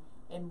bad,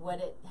 and what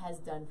it has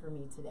done for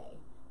me today,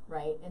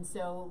 right? And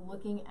so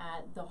looking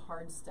at the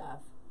hard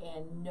stuff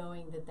and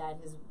knowing that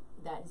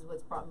is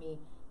what's brought me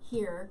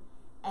here.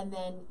 And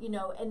then, you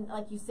know, and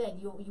like you said,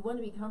 you want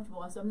to be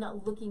comfortable. So I'm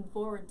not looking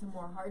forward to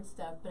more hard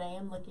stuff, but I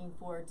am looking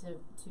forward to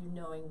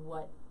knowing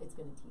what it's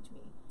going to teach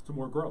me. To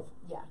more growth.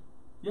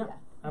 Yeah,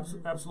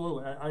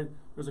 absolutely.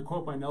 There's a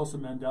quote by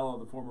Nelson Mandela,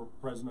 the former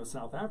president of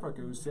South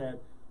Africa, who said,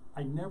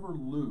 I never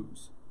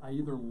lose. I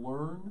either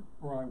learn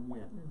or I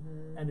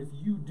win. And if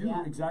you do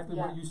exactly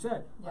what you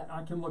said,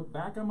 I can look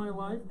back on my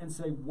life and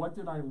say, what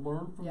did I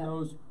learn from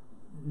those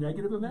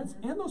negative events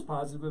and those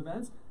positive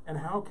events, and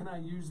how can I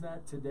use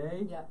that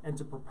today and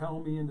to propel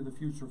me into the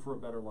future for a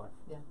better life?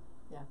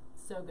 Yeah.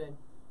 So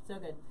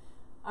good.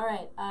 All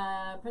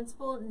right,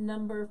 principle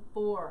number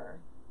 4,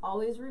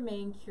 always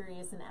remain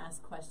curious and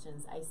ask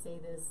questions. I say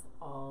this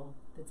all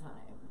the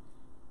time.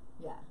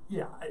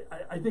 Yeah,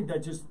 I think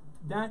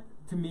that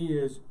to me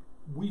is,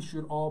 we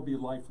should all be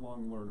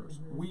lifelong learners.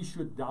 We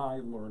should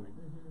die learning.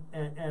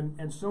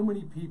 And so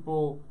many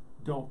people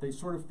don't. They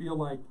sort of feel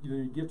like, you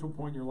know, you get to a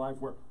point in your life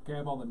where, okay, I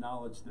have all the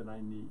knowledge that I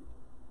need,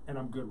 and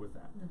I'm good with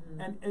that.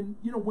 And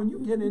you know, when you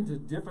get into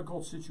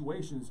difficult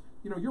situations,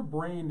 you know, your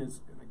brain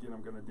is, and again,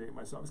 I'm going to date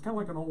myself, it's kind of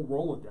like an old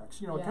Rolodex.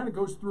 You know, it kind of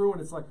goes through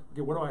and it's like,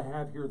 okay, what do I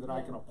have here that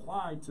I can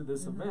apply to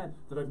this event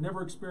that I've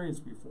never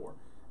experienced before?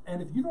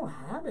 And if you don't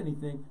have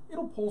anything,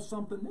 it'll pull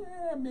something,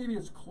 maybe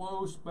it's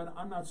close, but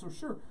I'm not so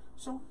sure.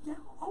 So yeah,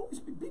 always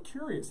be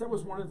curious. That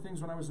was one of the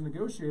things when I was a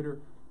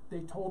negotiator, they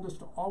told us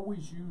to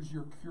always use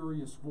your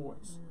curious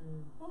voice.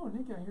 Oh,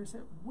 Nick, I hear you say,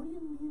 what do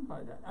you mean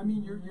by that? I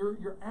mean,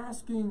 you're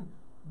asking,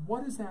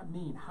 what does that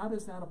mean? How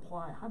does that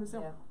apply? How does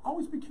that,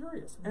 always be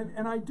curious.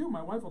 And I do,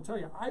 my wife will tell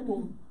you,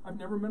 I've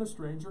never met a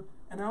stranger,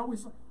 and I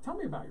always, tell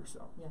me about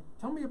yourself.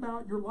 Tell me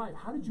about your life.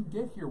 How did you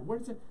get here?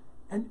 What is it?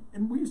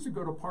 And we used to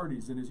go to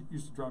parties, and it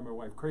used to drive my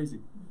wife crazy.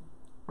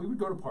 We would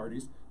go to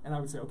parties, and I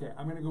would say, okay,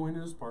 I'm going to go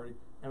into this party,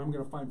 and I'm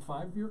going to find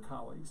 5 of your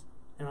colleagues,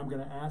 and I'm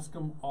going to ask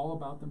them all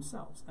about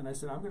themselves. And I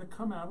said, I'm going to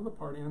come out of the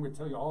party, and I'm going to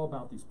tell you all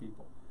about these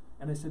people.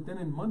 And I said, then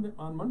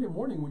on Monday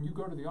morning, when you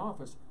go to the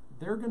office,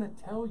 they're going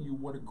to tell you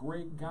what a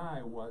great guy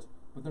I was,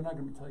 but they're not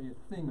going to tell you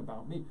a thing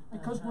about me,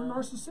 because we're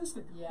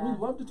narcissistic. We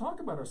love to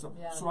talk about ourselves.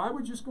 So I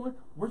would just go,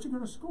 where'd you go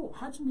to school?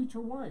 How'd you meet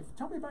your wife?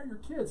 Tell me about your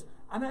kids.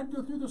 And I'd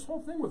go through this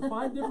whole thing with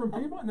 5 different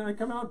people, and then I'd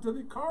come out to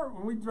the car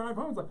when we drive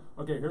home. It's like,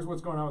 okay, here's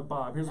what's going on with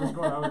Bob. Here's what's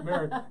going on with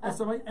Mary. And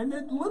so and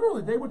then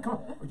literally they would come,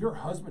 your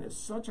husband is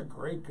such a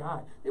great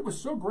guy. It was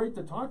so great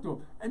to talk to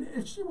him. And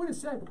if she would have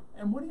said,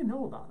 and what do you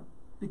know about him?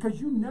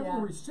 Because you never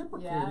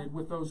reciprocated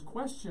with those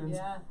questions.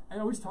 I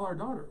always tell our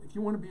daughter, if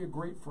you want to be a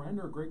great friend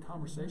or a great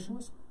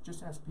conversationalist,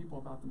 just ask people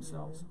about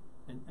themselves,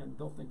 and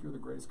they'll think you're the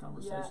greatest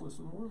conversationalist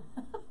in the world.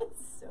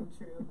 It's so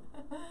true.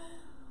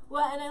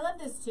 Well, and I love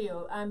this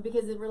too,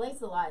 because it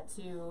relates a lot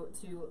to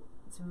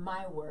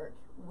my work,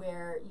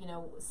 where, you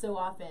know, so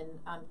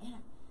often, and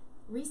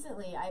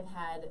recently I've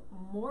had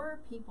more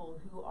people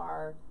who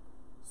are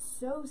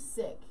so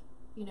sick,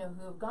 you know,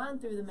 who have gone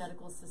through the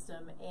medical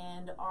system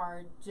and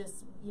are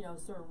just, you know,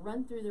 sort of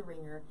run through the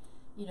ringer.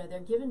 You know,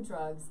 they're given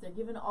drugs, they're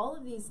given all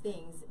of these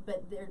things,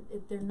 but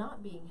they're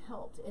not being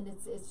helped. And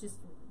it's just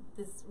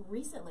this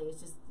recently,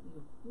 it's just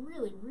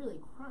really, really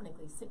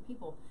chronically sick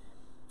people.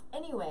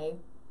 Anyway,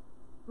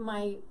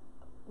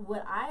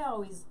 what I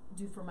always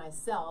do for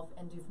myself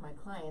and do for my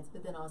clients,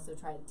 but then also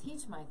try to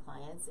teach my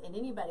clients and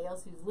anybody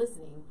else who's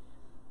listening,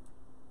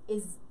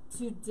 is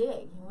to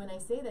dig. And when I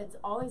say that, it's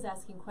always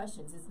asking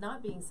questions. It's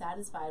not being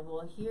satisfied.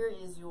 Well, here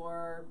is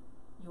your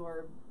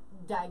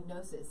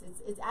diagnosis.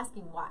 It's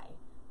asking why.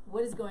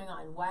 What is going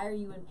on? Why are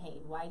you in pain?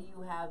 Why do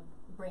you have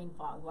brain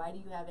fog? Why do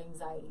you have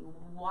anxiety?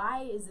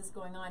 Why is this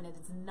going on? And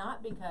it's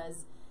not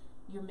because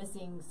you're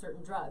missing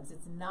certain drugs.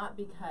 It's not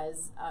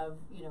because of,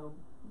 you know,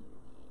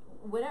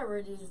 whatever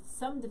it is,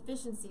 some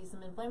deficiency,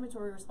 some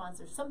inflammatory response,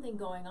 there's something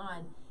going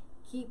on.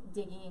 Keep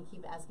digging and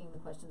keep asking the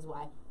questions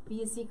why.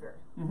 Be a seeker,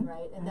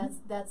 right? And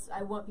that's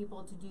I want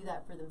people to do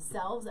that for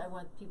themselves. I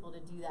want people to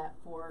do that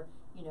for,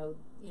 you know,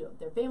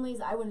 their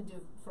families. I want to do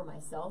it for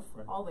myself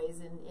always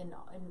in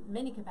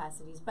many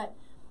capacities. But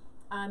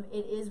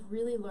it is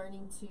really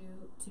learning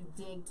to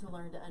dig, to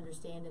learn to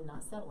understand, and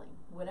not settling,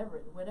 whatever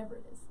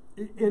it is.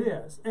 It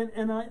is.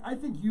 And I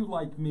think you,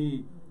 like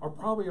me, are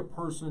probably a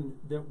person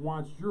that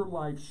wants your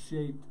life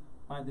shaped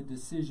by the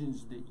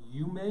decisions that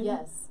you made.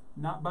 Yes.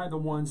 Not by the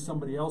ones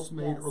somebody else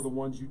made or the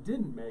ones you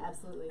didn't make.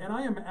 Absolutely. And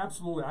I am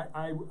absolutely,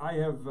 I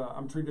have,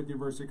 I'm treated at the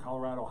University of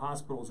Colorado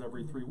hospitals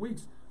every 3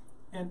 weeks.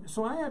 And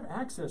so I have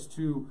access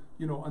to,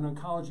 you know, an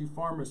oncology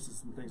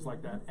pharmacist and things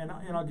like that. And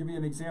I'll give you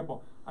an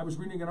example. I was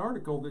reading an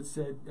article that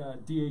said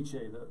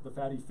DHA, the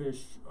fatty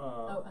fish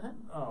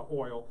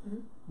oil,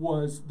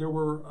 there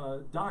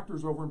were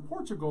doctors over in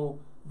Portugal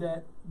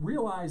that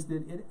realized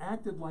that it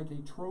acted like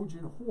a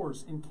Trojan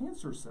horse in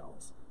cancer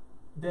cells,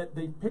 that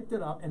they picked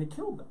it up and it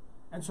killed them.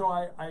 And so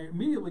I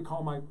immediately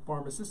called my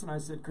pharmacist and I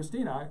said,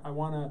 Christina, I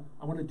want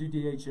to do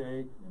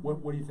DHA.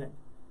 What do you think?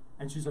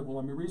 And she said, well,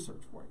 let me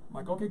research for you. I'm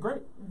like, okay,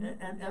 great.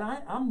 And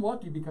I'm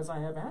lucky because I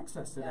have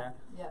access to that.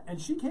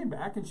 And she came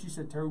back and she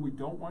said, Terry, we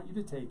don't want you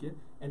to take it,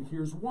 and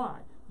here's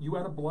why. You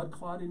had a blood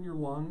clot in your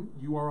lung.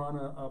 You are on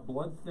a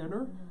blood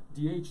thinner.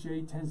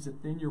 DHA tends to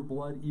thin your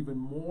blood even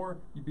more.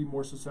 You'd be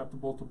more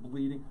susceptible to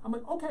bleeding. I'm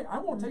like, okay, I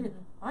won't take it.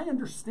 I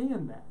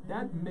understand that.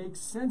 That makes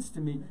sense to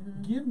me.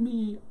 Give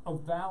me a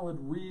valid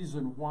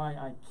reason why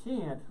I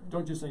can't.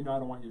 Don't just say, no, I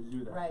don't want you to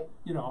do that. Right.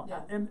 You know,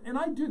 and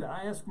I do that.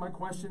 I ask my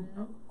question,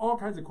 all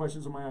kinds of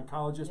questions of my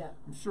oncologist.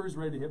 I'm sure he's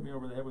ready to hit me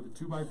over the head with a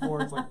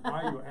 2x4. It's like,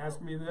 why are you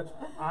asking me this?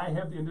 I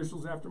have the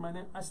initials after my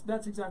name. I said,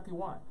 that's exactly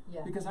why.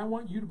 Because I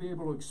want you to be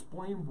able to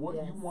explain what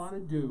you want to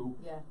do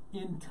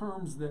in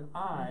terms that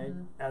I,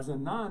 as a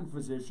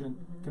non-physician,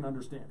 can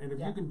understand. And if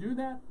you can do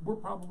that, we're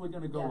probably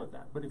going to go with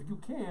that. But if you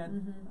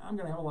can, I'm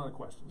going to have a lot of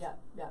questions.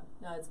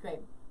 No, it's great.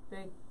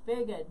 Very,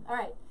 very good. All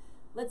right.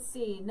 Let's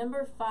see.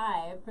 Number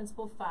 5,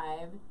 principle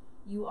 5,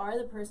 you are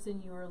the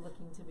person you are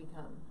looking to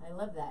become. I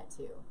love that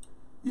too.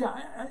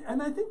 Yeah,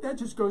 and I think that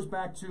just goes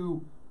back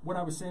to what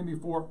I was saying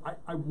before.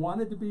 I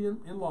wanted to be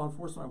in law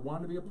enforcement. I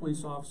wanted to be a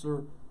police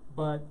officer,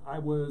 but I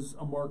was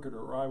a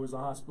marketer or I was a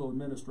hospital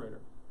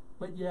administrator.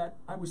 But yet,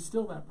 I was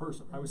still that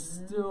person. I was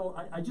still,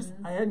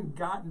 I hadn't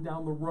gotten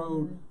down the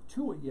road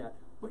to it yet.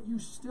 But you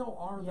still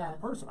are that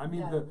person. I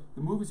mean, the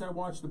movies I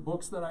watched, the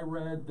books that I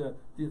read, the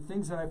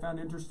things that I found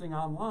interesting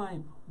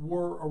online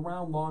were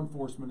around law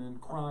enforcement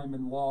and crime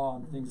and law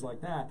and things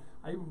like that.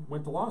 I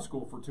went to law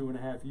school for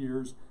 2.5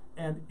 years,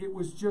 and it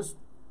was just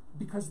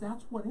because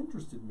that's what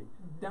interested me.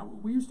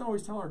 That we used to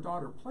always tell our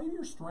daughter, play to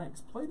your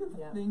strengths, play to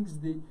the things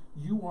that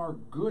you are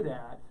good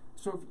at.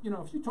 So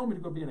if you told me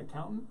to go be an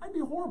accountant, I'd be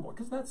horrible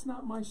because that's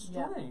not my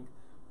strength.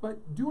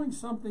 But doing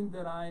something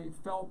that I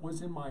felt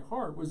was in my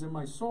heart, was in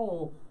my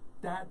soul,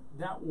 that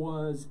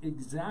was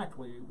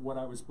exactly what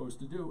I was supposed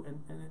to do,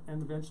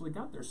 and eventually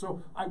got there.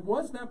 So I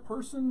was that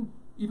person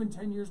even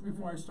 10 years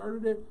before I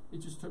started it. It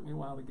just took me a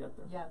while to get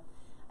there. Yeah.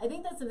 I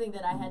think that's something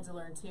that I had to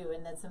learn too,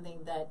 and that's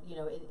something that,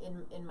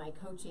 in my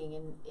coaching,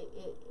 and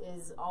it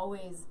is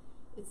always,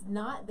 it's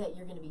not that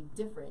you're going to be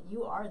different.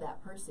 You are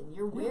that person.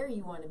 You're where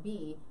you want to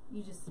be.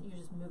 You're just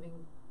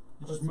moving.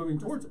 You're just moving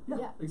towards it.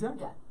 Yeah,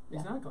 exactly.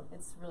 Exactly.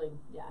 It's really,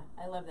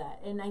 I love that.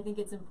 And I think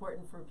it's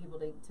important for people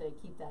to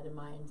keep that in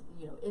mind,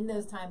 in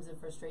those times of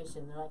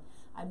frustration. They're like,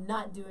 I'm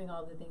not doing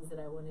all the things that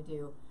I want to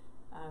do.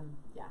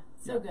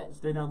 Good.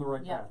 Stay down the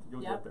right path.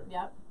 You'll get there.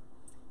 Yep.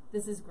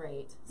 This is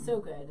great. So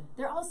good.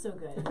 They're all so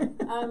good.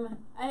 I'm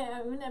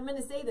going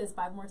to say this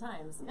 5 more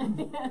times.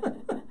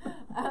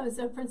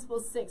 So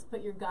principle 6,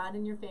 put your God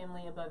and your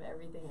family above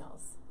everything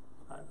else.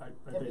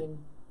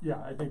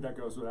 I think that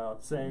goes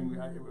without saying.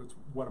 It's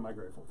what am I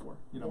grateful for?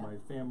 My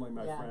family,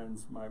 my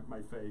friends,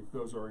 my faith.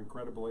 Those are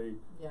incredibly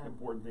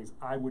important things.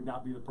 I would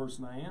not be the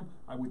person I am.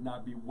 I would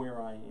not be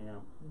where I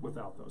am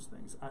without those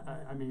things.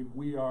 I mean,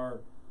 we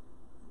are.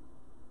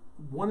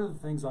 One of the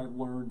things I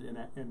learned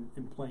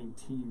in playing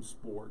team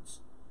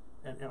sports,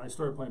 and I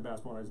started playing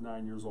basketball when I was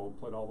 9 years old,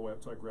 played all the way up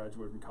until I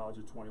graduated from college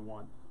at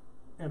 21.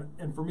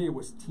 And for me, it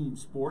was team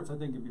sports. I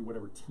think it'd be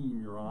whatever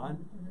team you're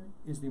on,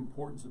 is the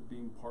importance of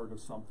being part of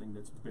something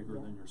that's bigger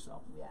than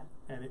yourself.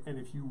 And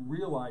if you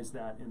realize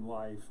that in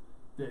life,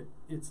 that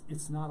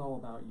it's not all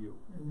about you.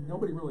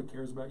 Nobody really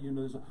cares about you.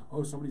 There's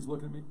somebody's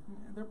looking at me.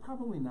 They're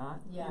probably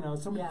not.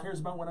 Somebody cares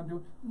about what I'm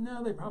doing.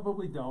 No, they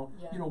probably don't.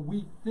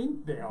 We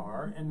think they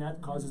are, and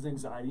that causes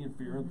anxiety and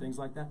fear and things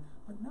like that.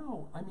 But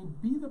no, I mean,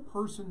 be the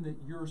person that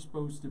you're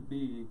supposed to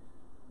be.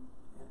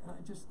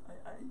 And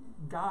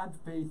God,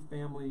 faith,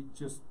 family,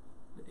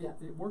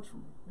 it works for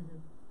me.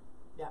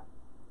 Yeah,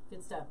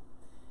 good stuff.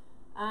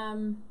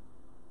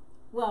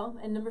 Well,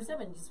 and number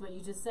 7, just what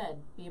you just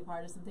said, be a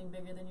part of something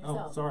bigger than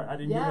yourself. Oh, sorry, I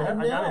didn't get ahead.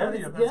 I got ahead of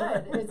you. That's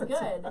right. It's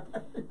good.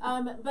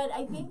 But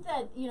I think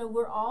that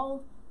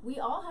we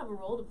all have a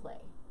role to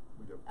play.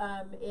 We do.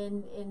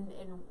 In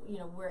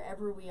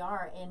wherever we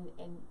are,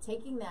 and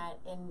taking that,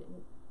 and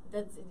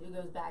it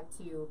goes back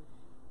to,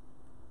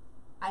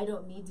 I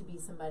don't need to be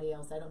somebody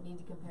else. I don't need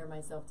to compare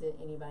myself to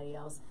anybody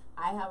else.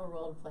 I have a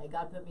role to play.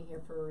 God put me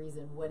here for a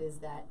reason. What is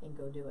that? And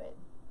go do it.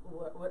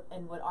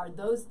 What are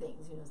those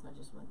things? It's not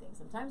just one thing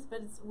sometimes,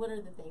 but it's what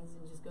are the things,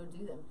 and just go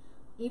do them.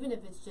 Even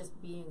if it's just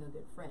being a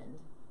good friend,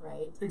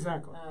 right?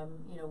 Exactly.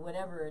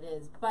 Whatever it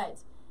is.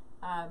 But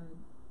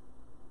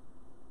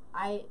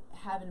I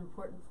have an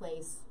important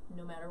place.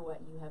 No matter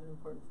what, you have an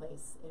important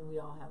place, and we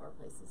all have our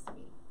places to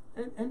be.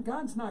 And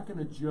God's not going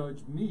to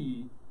judge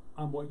me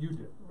on what you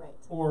did, right?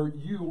 Or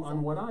you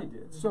on what I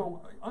did.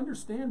 So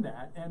understand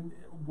that. And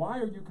why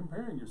are you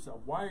comparing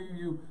yourself? Why are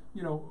you,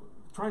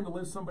 trying to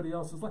live somebody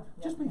else's life?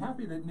 Just be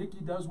happy that Nikki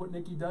does what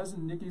Nikki does,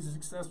 and Nikki's as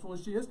successful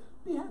as she is.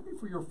 Be happy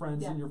for your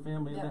friends and your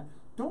family and that.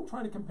 Don't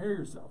try to compare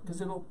yourself,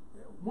 because it'll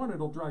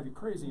drive you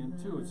crazy, and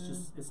two,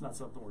 it's not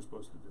something we're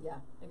supposed to do. Yeah,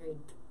 agreed.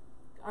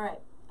 All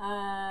right,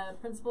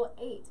 principle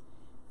 8: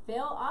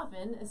 fail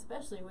often,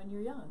 especially when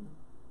you're young.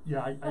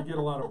 Yeah, I get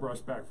a lot of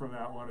brushback from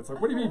that one. It's like,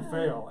 what do you mean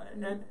fail?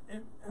 And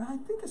I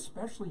think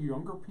especially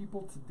younger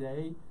people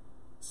today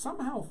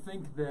somehow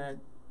think that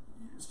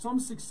some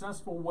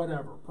successful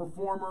whatever,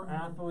 performer,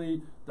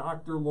 athlete,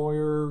 doctor,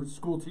 lawyer,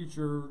 school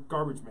teacher,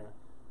 garbage man,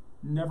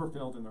 never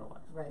failed in their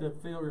life. Right.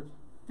 That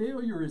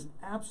failure is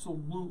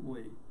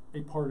absolutely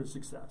a part of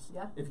success.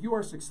 Yeah. If you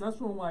are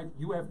successful in life,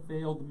 you have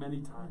failed many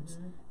times.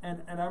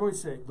 And I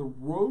always say, the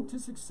road to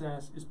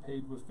success is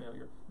paved with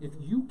failure. If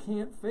you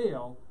can't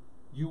fail,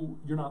 you're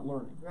not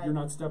learning. Right. You're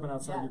not stepping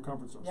outside your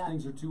comfort zone. Yeah.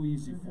 Things are too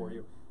easy for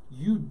you.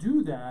 You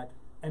do that,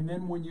 and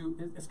then when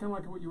it's kind of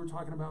like what you were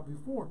talking about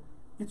before.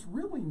 It's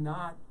really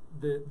not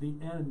the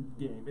end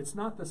game. It's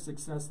not the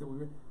success that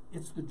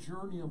it's the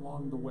journey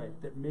along the way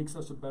that makes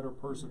us a better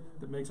person,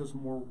 that makes us a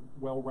more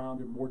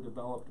well-rounded, more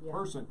developed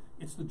person.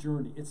 It's the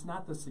journey. It's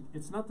not the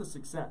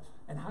success.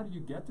 And how do you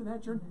get to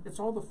that journey? It's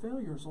all the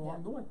failures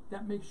along the way.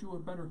 That makes you a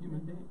better human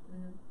being.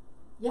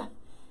 Yeah.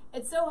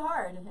 It's so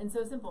hard and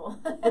so simple.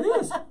 It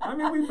is. I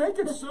mean, we make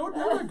it so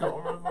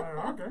difficult.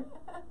 Okay.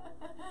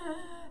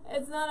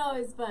 It's not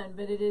always fun,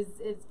 but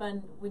it's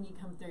fun when you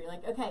come through. You're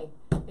like, okay,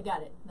 I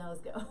got it. Now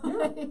let's go.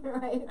 Yeah.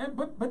 Right. And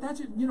but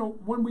that's it.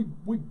 When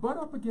we butt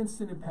up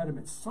against an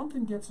impediment,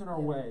 something gets in our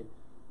way.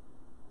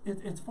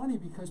 It's funny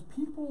because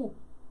people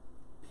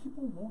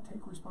won't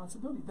take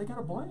responsibility. They got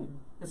to blame.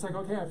 It's like,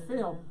 okay, I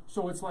failed,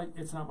 so it's like,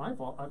 it's not my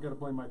fault. I've got to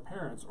blame my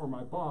parents or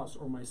my boss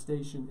or my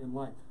station in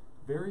life.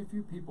 Very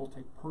few people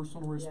take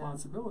personal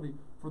responsibility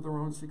for their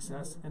own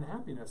success and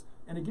happiness.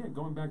 And again,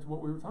 going back to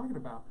what we were talking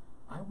about,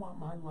 I want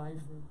my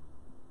life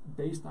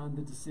based on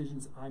the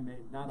decisions I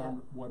made, not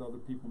on what other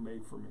people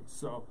made for me.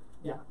 So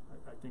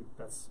I think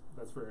that's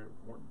a very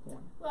important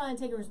point. Well, and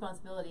taking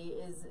responsibility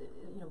is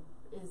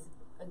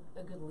a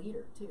good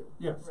leader too.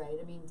 Yes. Right.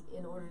 I mean,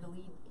 in order to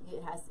lead,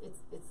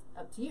 it's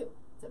up to you.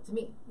 It's up to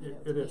me.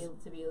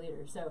 To be a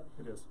leader. So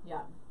it is.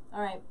 Yeah.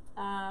 All right.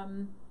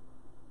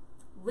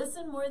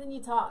 Listen more than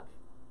you talk.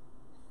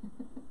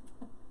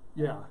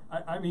 Yeah.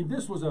 I mean,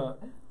 this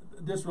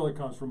really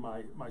comes from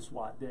my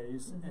SWAT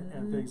days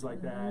and things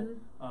like that.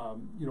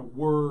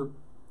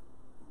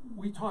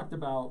 We talked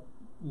about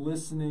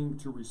listening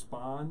to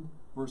respond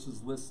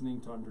versus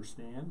listening to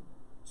understand.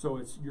 So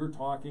it's you're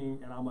talking,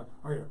 and I'm like,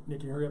 all right,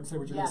 Nikki, hurry up and say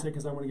what you're going to say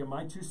because I want to get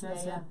my 2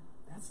 cents in.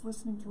 That's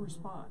listening to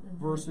respond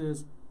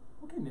versus,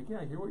 okay, Nikki,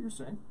 I hear what you're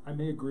saying. I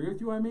may agree with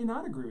you, I may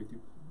not agree with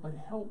you, but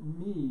help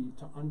me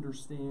to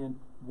understand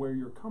where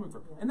you're coming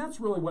from. And that's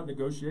really what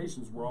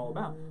negotiations were all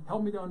about.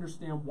 Help me to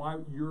understand why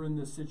you're in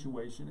this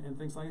situation and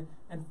things like that,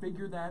 and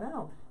figure that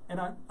out. And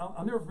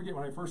I'll never forget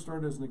when I first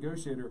started as a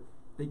negotiator,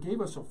 they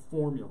gave us a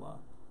formula.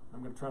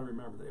 I'm going to try to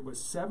remember that. It was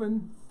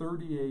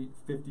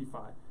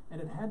 7-38-55.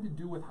 And it had to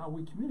do with how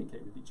we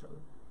communicate with each other.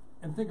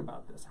 And think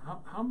about this.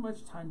 How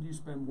much time do you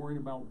spend worrying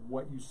about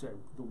what you say,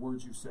 the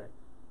words you say?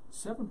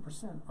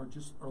 7% are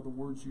the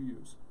words you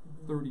use.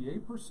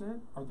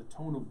 38% are the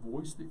tone of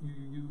voice that you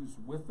use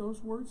with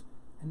those words.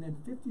 And then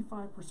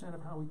 55%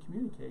 of how we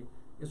communicate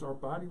is our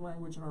body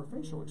language and our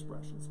facial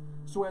expressions.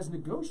 So as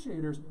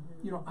negotiators,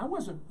 I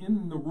wasn't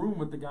in the room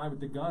with the guy with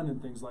the gun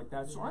and things like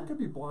that. So I could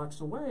be blocks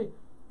away,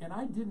 and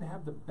I didn't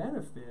have the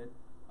benefit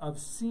of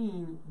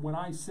seeing when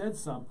I said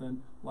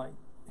something like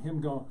him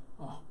going,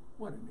 oh,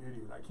 what an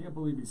idiot, I can't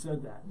believe he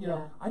said that.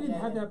 I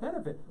didn't have that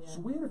benefit. So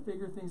we had to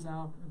figure things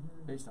out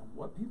based on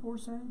what people were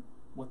saying,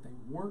 what they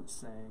weren't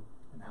saying,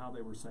 and how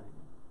they were saying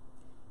it.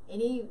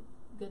 Any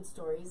good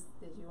stories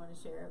that you want to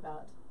share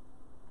about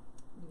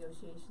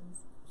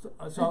negotiations? So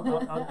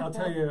I'll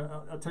tell you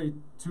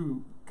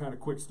 2 kind of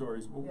quick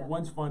stories.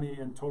 One's funny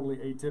and totally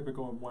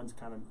atypical, and one's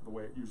kind of the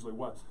way it usually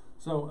was.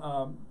 So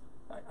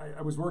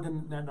I was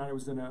working that night. I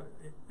was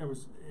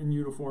in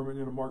uniform and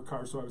in a marked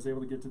car, so I was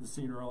able to get to the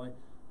scene early.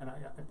 And I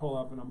pull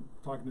up and I'm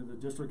talking to the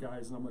district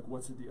guys, and I'm like,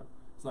 "What's the deal?"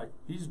 It's like,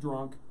 he's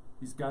drunk,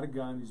 he's got a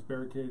gun, he's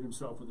barricaded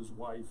himself with his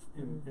wife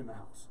in the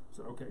house. I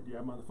said, "Okay, do you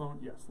have him on the phone?"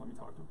 "Yes, let me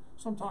talk to him."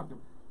 So I'm talking to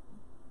him.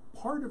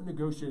 part of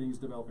negotiating is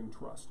developing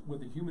trust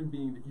with a human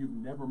being that you've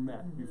never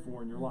met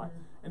before in your life.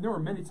 And there were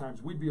many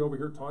times we'd be over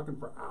here talking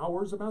for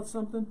hours about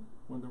something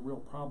when the real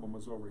problem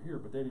was over here,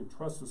 but they didn't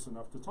trust us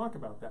enough to talk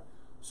about that.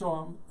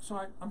 So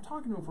I'm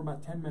talking to him for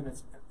about 10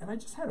 minutes, and I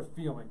just had a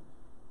feeling,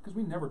 because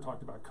we never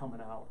talked about coming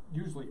out,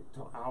 usually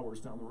until hours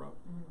down the road.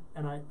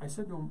 And I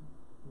said to him,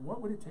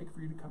 what would it take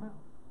for you to come out?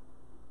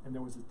 And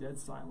there was a dead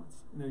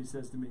silence. And then he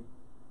says to me,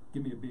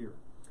 give me a beer.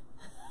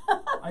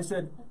 I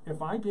said,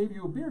 if I gave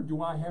you a beer,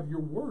 do I have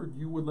your word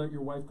you would let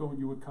your wife go and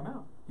you would come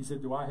out? He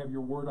said, do I have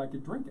your word I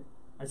could drink it?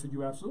 I said,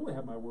 you absolutely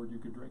have my word you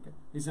could drink it.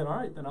 He said, all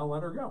right, then I'll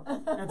let her go.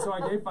 And so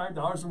I gave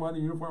 $5 to one of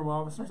the uniform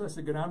officers. I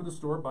said, go down to the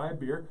store, buy a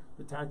beer.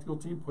 The tactical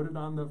team put it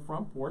on the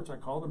front porch. I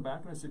called them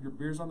back and I said, your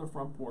beer's on the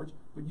front porch,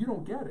 but you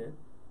don't get it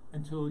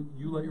until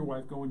you let your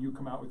wife go and you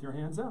come out with your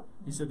hands up.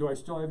 He said, do I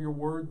still have your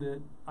word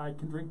that I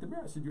can drink the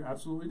beer? I said, you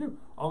absolutely do.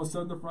 All of a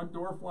sudden the front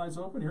door flies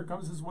open. Here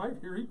comes his wife.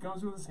 Here he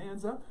comes with his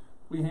hands up.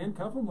 We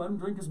handcuff him, let him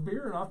drink his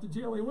beer, and off to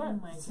jail he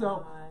went. Oh my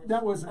so gosh.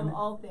 that was of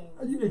all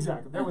things.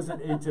 Exactly. That was an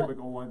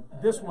atypical one.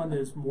 This one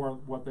is more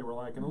what they were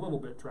like, and a little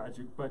bit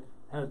tragic, but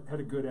had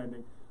a good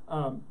ending.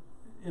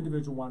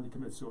 Individual wanted to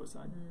commit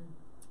suicide,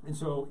 and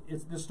so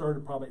this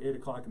started probably 8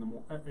 o'clock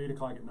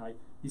at night.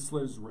 He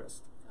slit his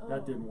wrist.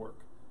 That didn't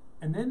work.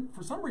 And then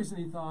for some reason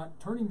he thought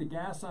turning the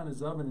gas on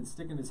his oven and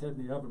sticking his head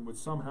in the oven would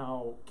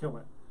somehow kill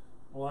him.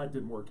 Well, that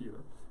didn't work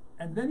either.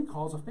 And then he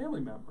calls a family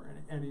member,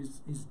 and he's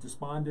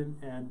despondent,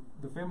 and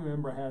the family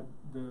member had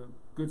the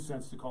good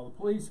sense to call the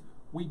police.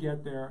 We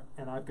get there,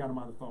 and I've got him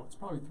on the phone. It's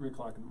probably 3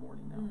 o'clock in the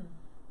morning now.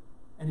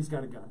 And he's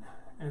got a gun.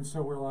 And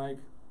so we're like,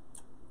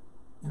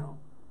 you know,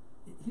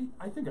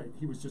 I think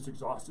he was just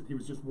exhausted. He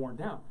was just worn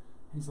down.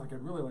 And he's like,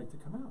 I'd really like to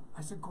come out.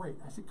 I said, great.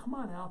 I said, come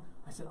on out.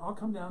 I said, I'll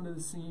come down to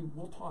the scene.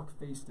 We'll talk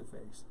face to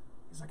face.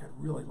 He's like, I'd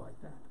really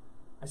like that.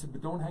 I said,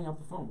 but don't hang up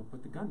the phone. We'll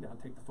put the gun down,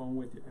 take the phone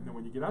with you. And then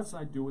when you get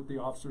outside, do what the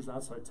officers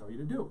outside tell you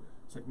to do.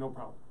 It's like, no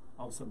problem.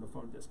 All of a sudden the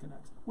phone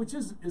disconnects, which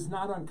is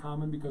not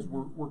uncommon because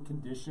we're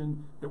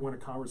conditioned that when a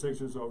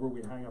conversation is over,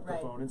 we hang up the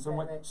phone in some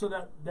way. So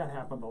that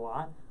happened a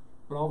lot.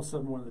 But all of a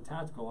sudden one of the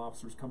tactical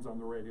officers comes on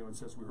the radio and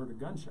says, we heard a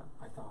gunshot.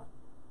 I thought,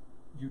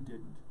 you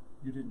didn't.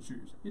 You didn't shoot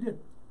yourself. He did.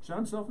 Shot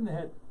himself in the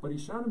head, but he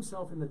shot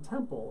himself in the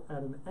temple at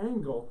an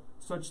angle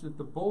such that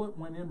the bullet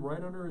went in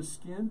right under his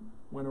skin,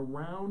 went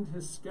around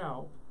his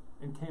scalp,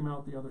 and came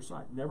out the other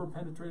side. Never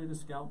penetrated his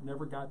scalp,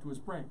 never got to his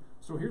brain.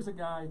 So here's a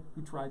guy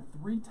who tried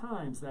 3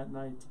 times that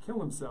night to kill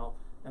himself,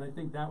 and I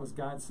think that was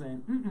God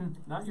saying,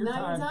 not your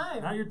time.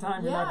 Not your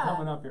time, you're not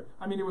coming up here.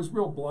 I mean, it was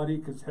real bloody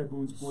because head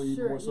wounds bleed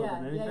more so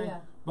than anything,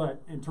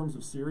 but in terms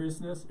of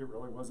seriousness, it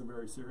really wasn't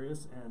very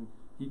serious, and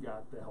he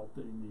got the help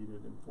that he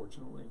needed, and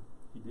fortunately,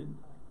 he didn't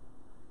die.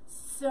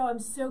 So I'm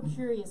so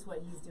curious what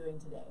he's doing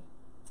today.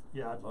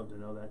 Yeah, I'd love to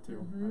know that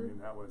too. I mean,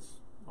 that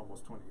was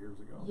almost 20 years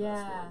ago.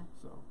 Yeah.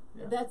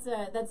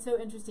 That's so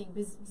interesting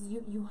because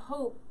you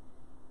hope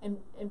and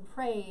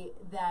pray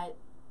that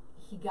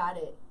he got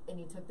it and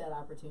he took that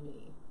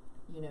opportunity,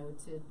 you know,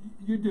 to...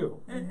 You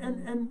do.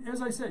 And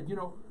as I said, you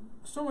know,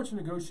 so much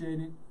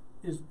negotiating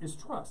is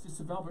trust. It's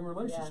developing a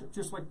relationship.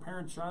 Just like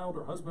parent-child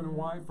or husband and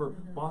wife or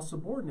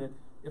boss-subordinate,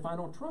 if I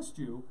don't trust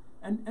you,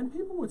 and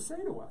people would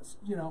say to us,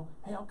 you know,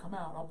 hey, I'll come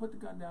out, I'll put the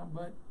gun down,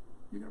 but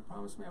you're going to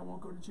promise me I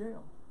won't go to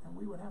jail. And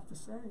we would have to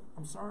say,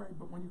 I'm sorry,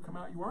 but when you come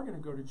out, you are going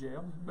to go to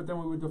jail. But then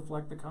we would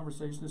deflect the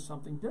conversation to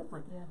something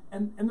different.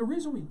 And the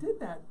reason we did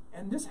that,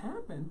 and this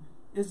happened,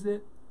 is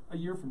that a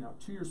year from now,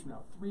 2 years from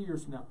now, 3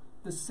 years from now,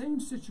 the same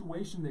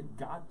situation that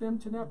got them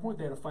to that point,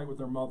 they had a fight with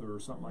their mother or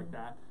something like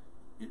that.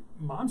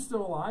 Mom's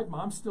still alive,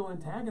 mom's still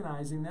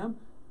antagonizing them.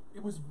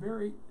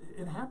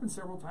 It happened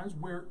several times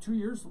where 2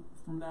 years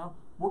from now,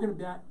 we're going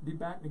to be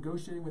back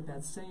negotiating with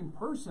that same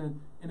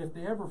person. And if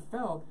they ever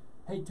felt,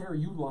 hey, Terry,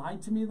 you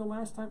lied to me the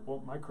last time,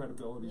 well, my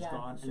credibility's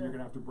gone, and you're going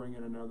to have to bring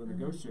in another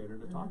negotiator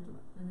to talk to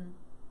them.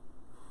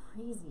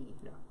 Crazy.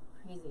 Yeah.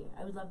 Crazy.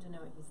 I would love to know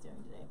what he's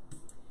doing today.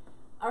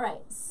 All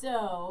right,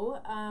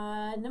 so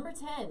number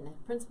 10,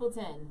 principle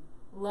 10,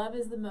 love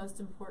is the most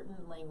important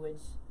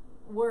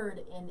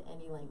word in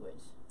any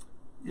language.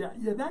 Yeah,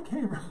 that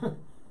came...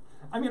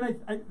 I mean,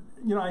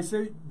 I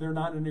say they're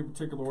not in any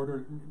particular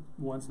order.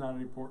 One's not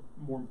any more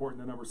important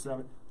than number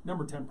 7.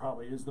 Number 10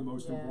 probably is the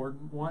most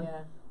important one.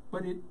 Yeah.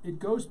 But it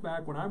goes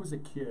back, when I was a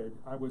kid,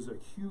 I was a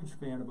huge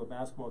fan of a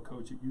basketball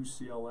coach at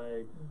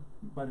UCLA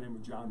by the name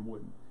of John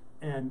Wooden.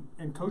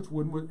 And Coach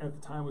Wooden at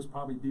the time was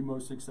probably the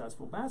most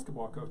successful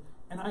basketball coach.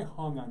 And I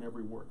hung on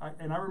every word.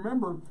 I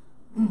remember,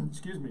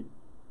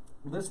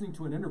 listening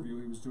to an interview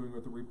he was doing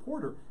with a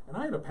reporter, and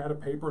I had a pad of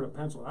paper and a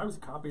pencil, and I was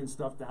copying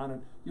stuff down,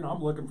 and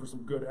I'm looking for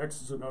some good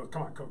X's and O's.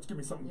 Come on, coach, give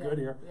me something good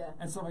here. Yeah.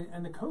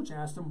 And the coach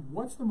asked him,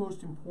 what's the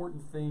most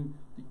important thing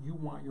that you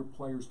want your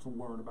players to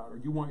learn about, or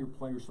you want your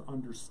players to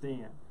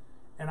understand?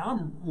 And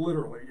I'm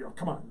literally,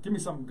 come on, give me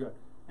something good.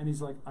 And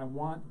he's like, I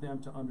want them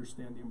to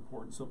understand the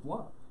importance of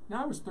love.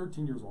 Now, I was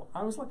 13 years old.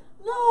 I was like,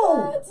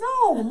 no,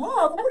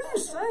 love. What are you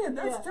saying?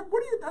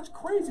 That's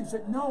crazy. He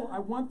said, no, I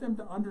want them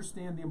to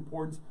understand the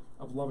importance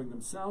of loving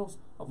themselves,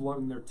 of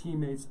loving their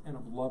teammates, and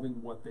of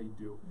loving what they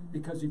do.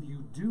 Because if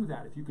you do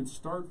that, if you can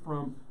start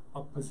from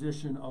a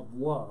position of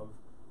love,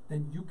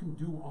 then you can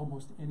do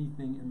almost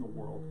anything in the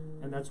world.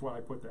 And that's why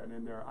I put that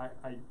in there.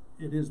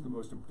 It is the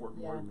most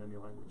important word in any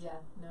language. Yeah,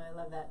 no, I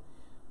love that.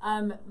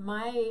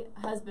 My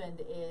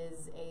husband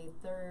is a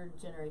third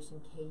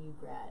generation KU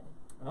grad.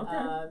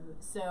 Okay.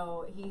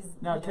 So he's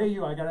now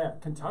KU. I gotta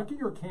ask, Kentucky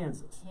or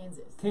Kansas?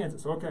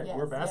 Kansas. Okay, yes,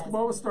 where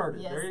basketball was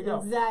started. Yes, there you go.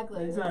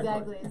 Exactly.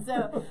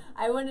 So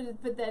I wanted to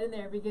put that in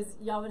there because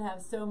y'all would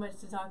have so much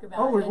to talk about.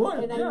 Oh, we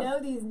would. And I know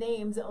these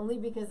names only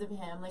because of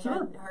him. Like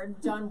sure. I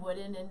heard John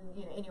Wooden, and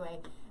anyway.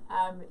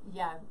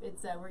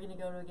 It's we're gonna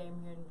go to a game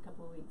here in a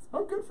couple of weeks.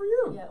 Oh, good for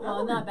you. Yeah,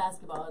 well, not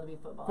basketball; it'll be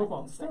football.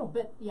 Football, still,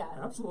 but yeah,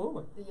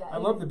 absolutely. Yeah, I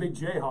love the big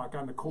Jayhawk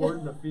on the court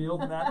and the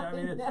field, and that. I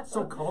mean, it's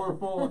so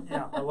colorful.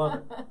 Yeah, I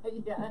love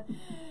it. Yeah,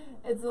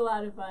 it's a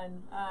lot of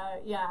fun.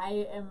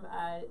 I am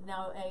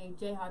now a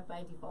Jayhawk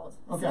by default.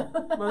 Okay,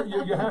 So well,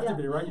 you have to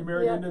be, right? You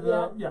married into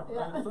the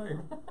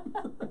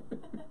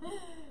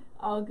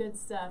all good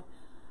stuff.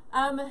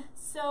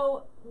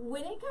 So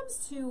when it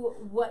comes to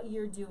what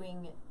you're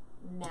doing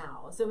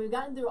now, so we've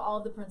gotten through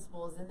all the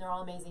principles and they're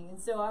all amazing, and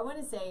so I want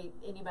to say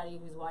anybody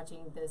who's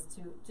watching this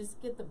to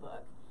just get the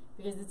book,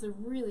 because it's a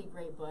really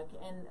great book.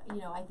 And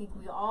I think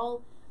we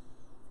all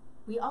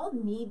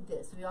need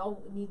this. We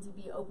all need to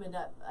be opened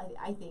up.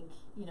 I think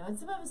and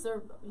some of us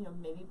are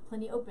maybe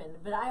plenty open,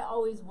 but I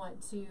always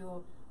want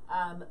to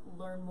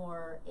learn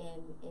more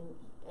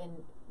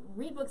and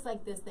read books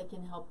like this that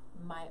can help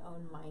my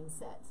own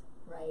mindset,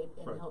 right,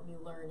 and help me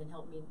learn and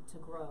help me to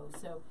grow.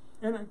 So.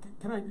 And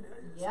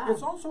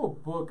it's also a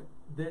book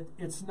that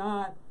it's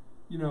not,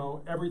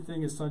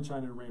 everything is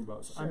sunshine and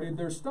rainbows. Sure. I mean,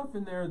 there's stuff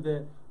in there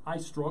that I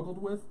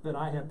struggled with, that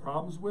I had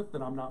problems with,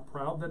 that I'm not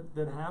proud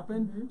that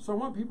happened. So I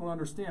want people to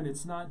understand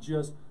it's not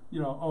just,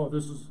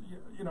 this is,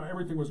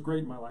 everything was great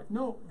in my life.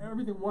 No,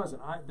 everything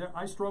wasn't.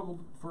 I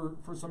struggled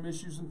for some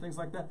issues and things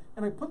like that.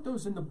 And I put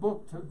those in the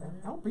book to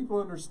help people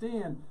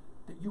understand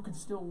that you can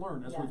still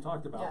learn, as we've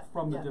talked about,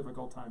 from the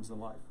difficult times in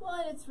life. Well,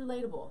 and it's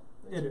relatable,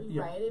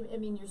 right? I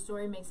mean, your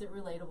story makes it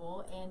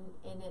relatable,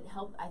 and it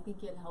helped. I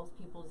think it helps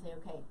people to say,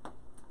 okay,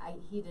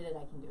 he did it,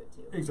 I can do it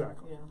too.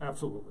 Exactly.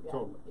 Absolutely.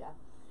 Totally. Yeah.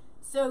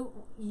 So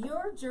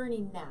your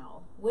journey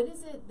now, what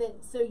is it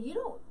that? So you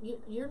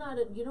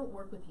don't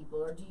work with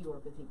people, or do you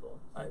work with people?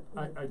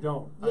 I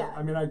don't. Yeah.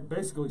 I mean, I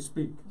basically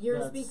speak. You're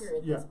a speaker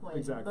at this point.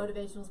 Exactly.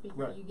 Motivational speaker.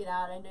 Right. You get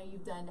out. I know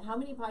you've done. How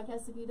many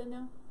podcasts have you done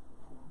now?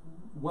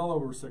 Well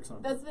over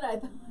 600. That's what I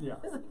thought. Yeah.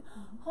 I was like,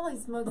 holy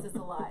smokes, it's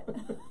a lot.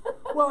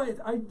 Well,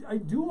 I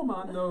do them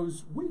on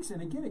those weeks,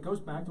 and again, it goes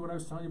back to what I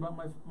was telling you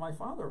about my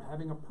father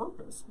having a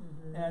purpose.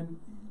 And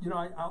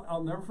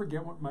I'll never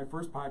forget my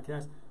first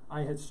podcast.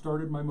 I had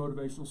started my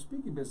motivational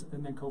speaking business,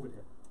 and then COVID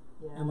hit.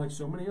 Yeah. And like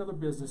so many other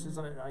businesses,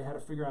 I had to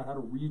figure out how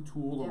to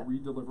retool or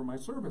redeliver my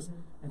service.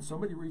 And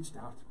somebody reached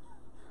out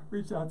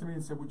to me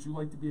and said, "Would you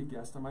like to be a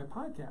guest on my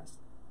podcast?"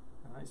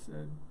 And I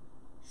said,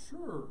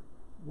 "Sure."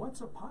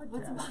 What's a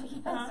podcast?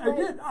 I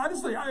did,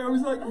 honestly. I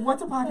was like,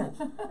 what's a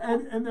podcast?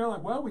 And they're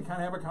like, well, we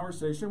kind of have a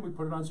conversation. We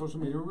put it on social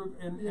media,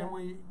 and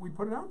we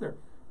put it out there.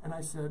 And I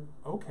said,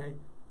 okay.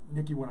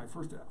 Nikki, when I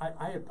first,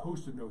 I had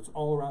Post-it notes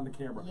all around the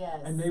camera.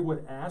 Yes. And they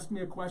would ask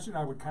me a question.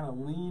 I would kind of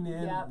lean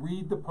in,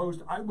 read the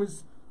post. I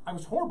was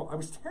horrible. I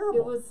was terrible.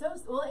 It was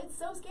it's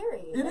so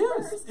scary. It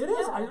is. It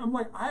is. I'm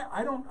like,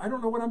 I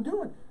don't know what I'm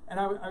doing.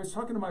 And I was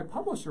talking to my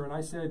publisher, and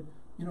I said,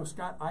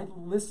 Scott, I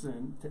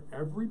listen to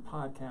every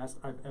podcast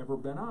I've ever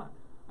been on.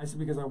 I said,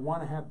 because I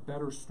want to have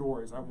better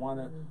stories. I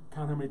want to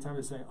count how many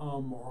times I say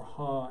or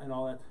huh and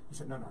all that. He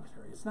said, no,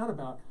 Terry, it's not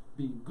about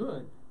being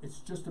good. It's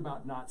just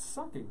about not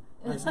sucking.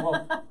 And I said,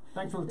 well,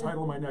 thanks for the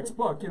title of my next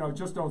book,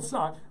 Just Don't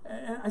Suck.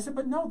 And I said,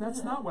 but no,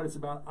 that's not what it's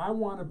about. I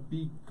want to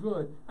be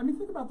good. I mean,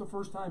 think about the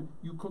first time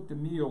you cooked a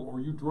meal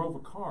or you drove a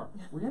car.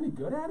 Were you any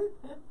good at it?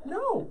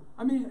 No.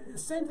 I mean,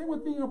 same thing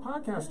with being a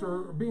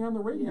podcaster or being on the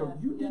radio.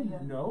 You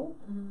didn't know,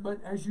 but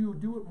as you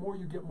do it more,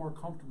 you get more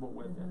comfortable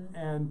with it.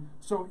 And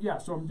so,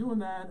 so I'm doing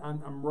that.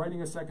 I'm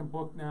writing a second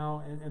book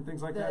now and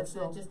things like that.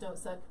 So Just Don't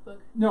Suck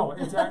book? No,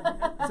 it's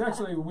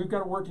actually, we've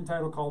got a working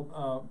title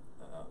called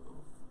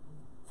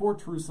 4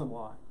 Truths and a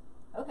Lie.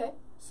 Okay.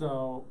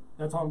 So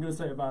that's all I'm going to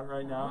say about it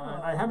right now.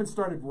 I haven't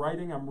started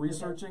writing. I'm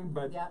researching,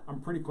 but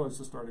I'm pretty close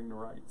to starting to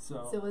write.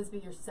 So will this be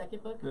your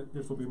second book?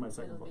 This will be my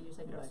second book. It'll be your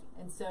second book.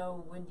 And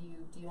so when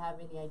do you have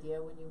any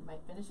idea when you might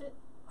finish it?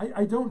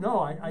 I don't know.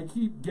 I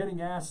keep getting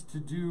asked to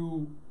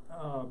do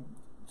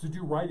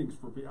writings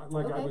for people.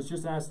 Like I was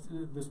just asked,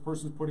 this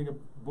person's putting a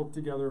book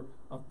together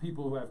of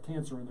people who have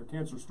cancer and their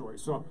cancer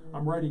stories. So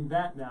I'm writing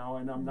that now,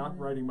 and I'm not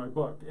writing my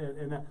book,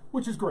 and that,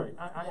 which is great.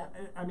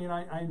 I mean,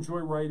 I enjoy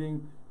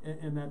writing,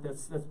 and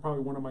that's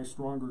probably one of my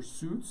stronger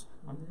suits.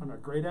 I'm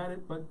not great at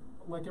it, but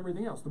like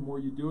everything else, the more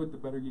you do it, the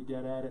better you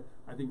get at it.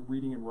 I think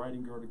reading and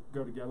writing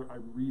go together. I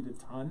read a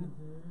ton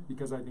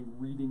because I think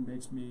reading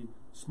makes me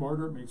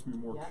smarter, it makes me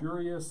more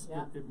curious,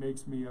 it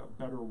makes me a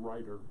better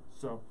writer.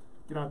 So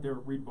get out there,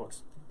 read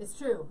books. It's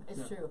true.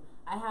 It's true.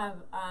 I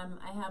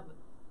have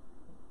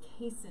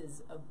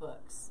cases of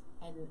books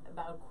and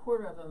about a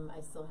quarter of them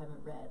I still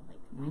haven't read. Like,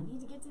 I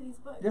need to get to these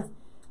books.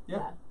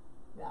 Yeah.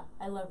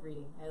 I love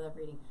reading.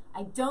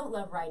 I don't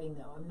love writing,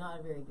 though. I'm not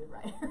a very good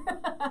writer.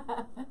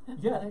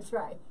 But I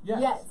try.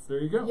 Yes. There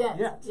you go.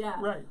 Yes. Yeah.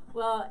 Right.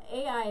 Well,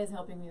 AI is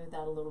helping me with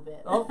that a little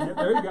bit. Oh, yeah,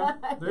 there you go.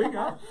 There you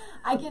go.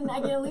 I can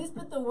at least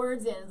put the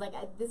words in. It's like,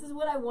 this is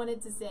what I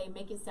wanted to say.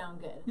 Make it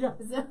sound good. Yeah.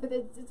 So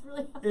it's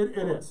really helpful. It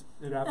is.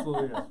 It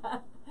absolutely is.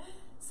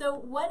 So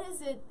what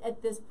is it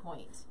at this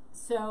point?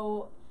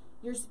 So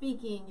you're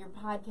speaking, you're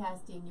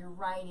podcasting, you're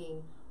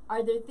writing.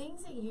 Are there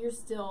things that you're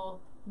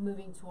still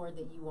moving toward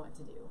that you want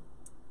to do?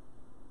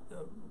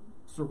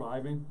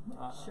 Surviving,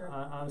 Sure.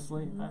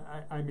 Honestly.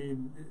 I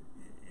mean,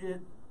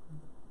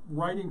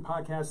 writing,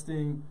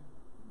 podcasting,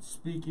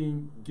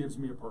 speaking gives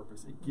me a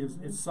purpose. It gives,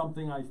 it's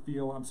something I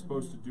feel I'm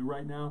supposed to do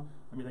right now.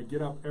 I mean, I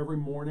get up every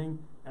morning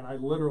and I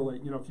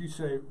literally, if you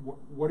say,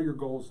 what are your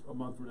goals a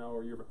month from now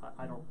or a year,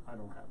 I don't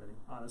have any,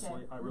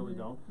 honestly. I really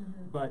don't.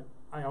 But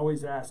I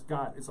always ask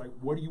God, it's like,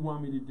 what do you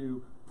want me to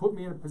do? Put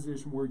me in a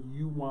position where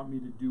you want me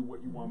to do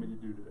what you want me to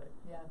do today.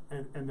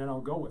 Yeah. And then I'll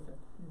go with it.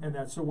 And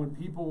that's so when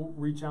people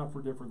reach out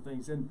for different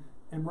things. And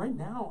right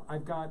now,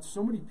 I've got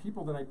so many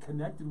people that I've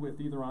connected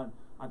with either on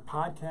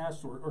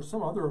podcasts or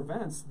some other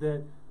events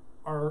that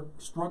are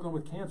struggling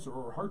with cancer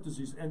or heart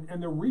disease,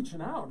 and they're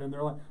reaching out and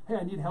they're like, hey,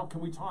 I need help, can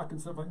we talk and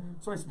stuff like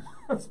so I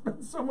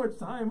spend so much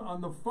time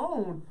on the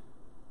phone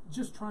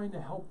just trying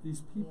to help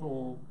these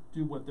people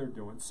do what they're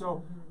doing.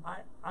 So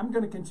I'm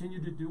going to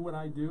continue to do what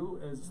I do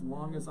as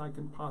long as I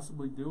can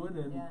possibly do it,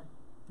 and if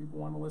people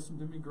want to listen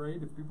to me,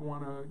 great. If people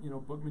want to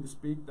book me to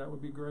speak, that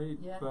would be great.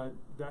 But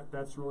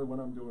that's really what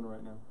I'm doing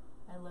right now.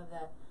 I love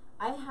that.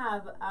 I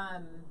have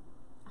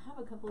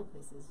a couple of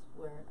places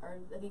where, or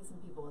I think some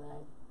people that I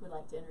would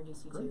like to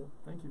introduce you to.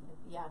 Thank you.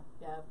 Yeah,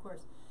 of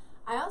course.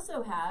 I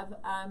also have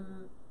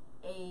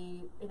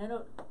and I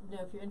don't know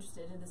if you're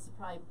interested, and this is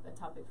probably a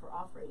topic for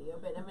off radio,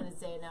 but I'm going to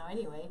say it now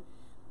anyway.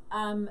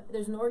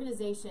 There's an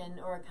organization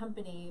or a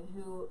company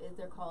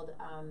they're called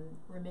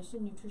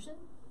Remission Nutrition.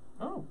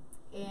 Oh.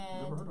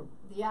 And never heard of them.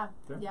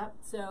 Yeah.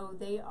 So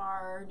they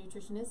are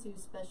nutritionists who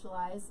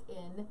specialize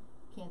in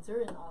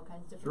cancer and all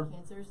kinds of different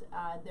cancers.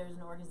 There's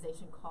an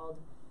organization called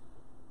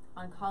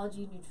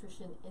Oncology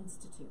Nutrition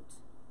Institute.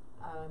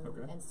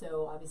 And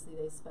so obviously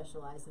they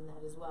specialize in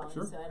that as well.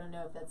 Sure. And so I don't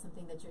know if that's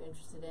something that you're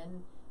interested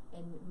in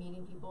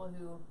meeting people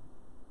who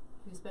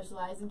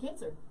specialize in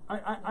cancer.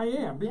 I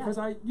am, because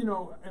I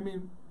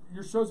mean,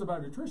 your show's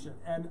about nutrition,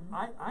 and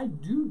I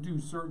do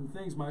certain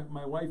things.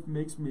 My wife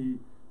makes me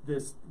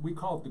this, we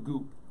call it the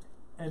goop.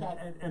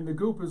 And the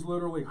goop is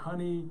literally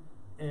honey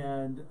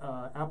and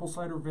apple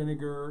cider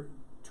vinegar,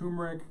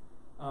 turmeric,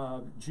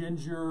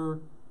 ginger,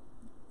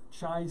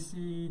 chia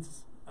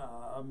seeds,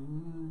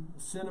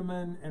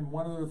 cinnamon, and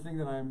one other thing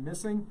that I'm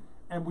missing.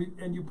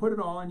 And you put it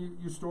all and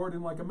you store it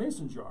in like a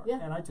mason jar. Yeah.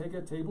 And I take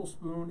a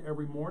tablespoon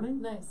every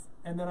morning. Nice.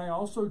 And then I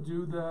also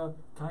do the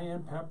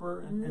cayenne pepper,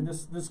 and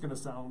this is going to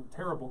sound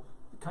terrible,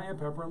 cayenne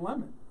pepper and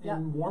lemon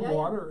in warm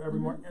water every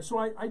morning. So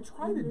I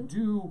try to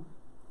do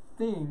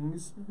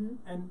things,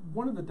 and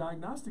one of the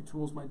diagnostic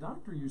tools my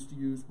doctor used to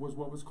use was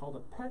what was called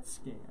a PET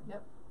scan,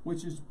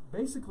 which is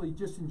basically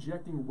just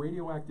injecting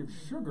radioactive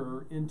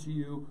sugar into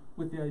you,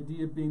 with the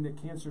idea being that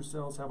cancer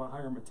cells have a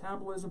higher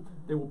metabolism.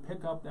 They will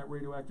pick up that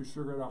radioactive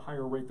sugar at a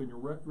higher rate than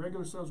your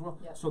regular cells will,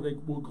 so they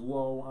will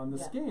glow on the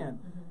scan.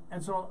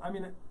 And so, I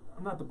mean,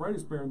 I'm not the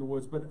brightest bear in the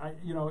woods, but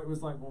it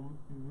was like, well,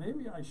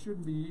 maybe I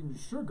shouldn't be eating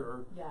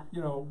sugar,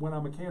 when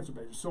I'm a cancer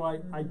patient. So I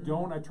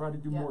try to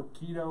do more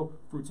keto,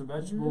 fruits and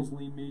vegetables,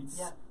 lean meats,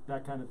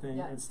 that kind of thing,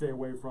 and stay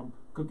away from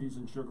cookies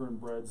and sugar and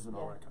breads and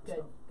all that kind of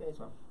stuff. Good.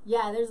 So.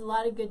 Yeah, there's a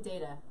lot of good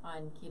data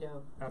on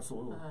keto.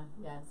 Absolutely.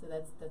 So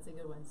that's a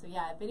good one. So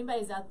yeah, if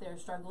anybody's out there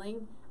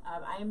struggling,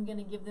 I am going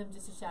to give them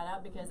just a shout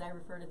out, because I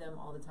refer to them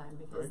all the time,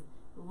 because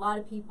a lot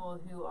of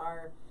people who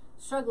are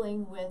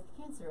struggling with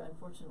cancer,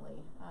 unfortunately.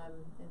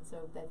 And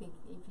so I think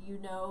if you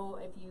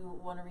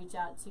want to reach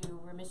out to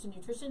Remission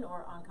Nutrition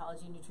or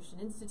Oncology Nutrition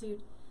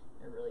Institute,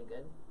 they're really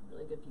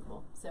good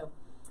people. So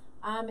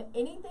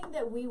anything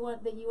that you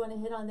want to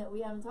hit on that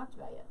we haven't talked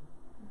about yet?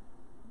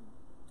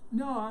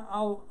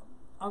 No,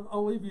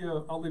 I'll leave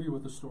you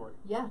with a story.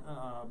 Yeah.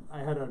 I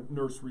had a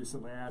nurse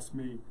recently ask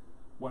me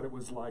what it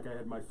was like. I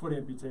had my foot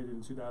amputated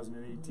in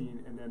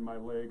 2018, and then my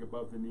leg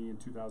above the knee in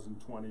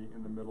 2020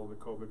 in the middle of the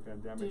COVID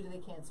pandemic. Due to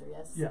the cancer,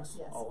 yes. Yes.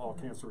 All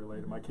cancer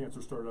related. My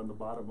cancer started on the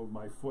bottom of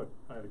my foot.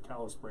 I had a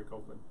callus break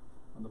open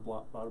on the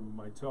bottom of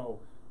my toe.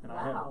 And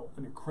I had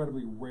an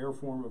incredibly rare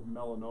form of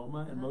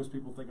melanoma, and most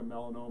people think of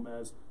melanoma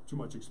as too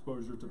much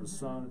exposure to the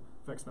sun,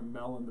 affects the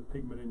melanin, the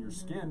pigment in your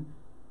skin.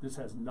 This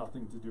has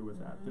nothing to do with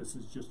that. This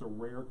is just a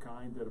rare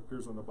kind that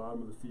appears on the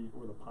bottom of the feet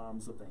or the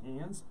palms of the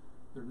hands.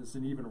 There is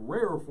an even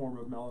rarer form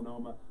of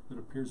melanoma that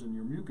appears in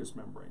your mucous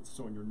membranes,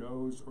 so in your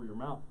nose or your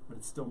mouth, but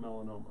it's still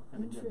melanoma.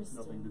 And again,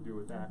 nothing to do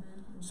with that.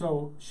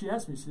 So she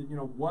asked me, she said,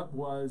 what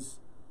was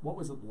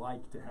it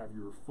like to have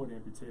your foot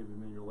amputated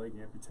and then your leg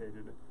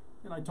amputated?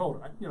 And I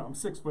told her, I'm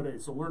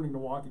 6'8", so learning to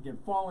walk again,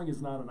 falling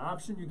is not an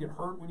option. You get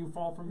hurt when you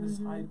fall from this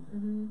height.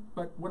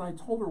 But what I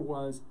told her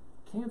was,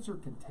 cancer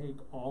can take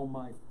all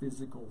my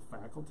physical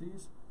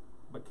faculties,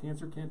 but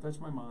cancer can't touch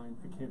my mind,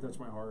 it can't touch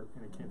my heart,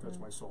 and it can't touch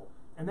my soul.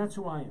 And that's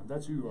who I am.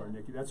 That's who you are,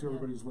 Nikki. That's who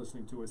everybody who's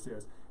listening to us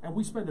is. And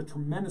we spend a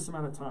tremendous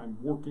amount of time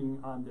working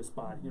on this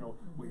body. You know,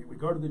 we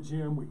go to the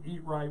gym, we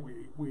eat right,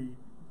 we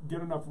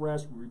get enough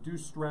rest, we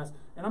reduce stress.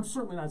 And I'm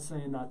certainly not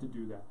saying not to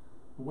do that.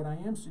 But what I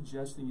am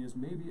suggesting is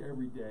maybe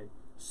every day,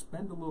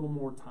 spend a little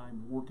more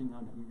time working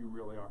on who you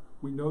really are.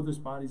 We know this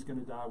body's going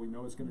to die. We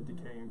know it's going to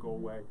decay and go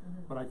away.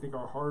 But I think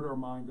our heart, our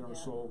mind, and our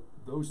soul,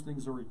 those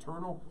things are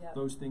eternal.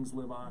 Those things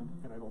live on.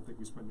 And I don't think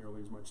we spend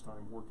nearly as much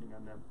time working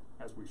on them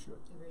as we should.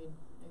 Agreed.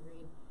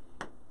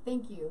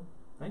 Thank you.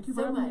 Thank you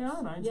for having me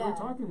on. I enjoyed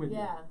talking with you.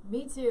 Yeah,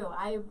 me too.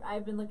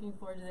 I've been looking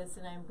forward to this,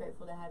 and I'm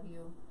grateful to have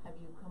you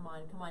come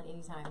on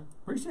anytime.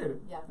 Appreciate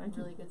it. Yeah, thank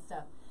you. Really good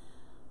stuff.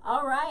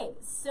 All right,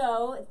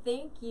 so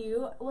thank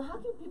you. Well, how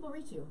can people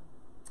reach you?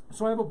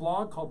 So I have a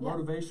blog called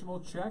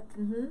Motivational Check.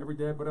 Every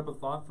day I put up a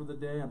thought for the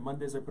day. On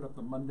Mondays I put up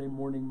the Monday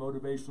morning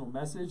motivational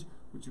message,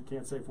 which you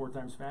can't say 4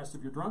 times fast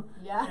if you're drunk.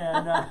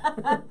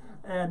 Yeah.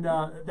 And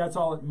that's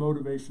all at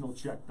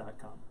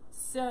motivationalcheck.com.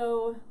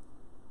 So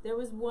there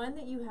was one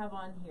that you have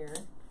on here,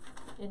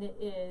 and it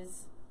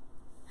is,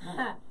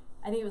 I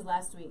think it was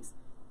last week's.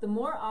 The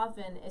more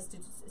often as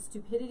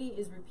stupidity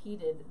is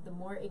repeated, the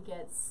more it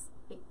gets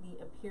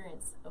the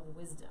appearance of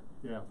wisdom.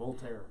 Yeah,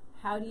 Voltaire.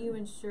 How do you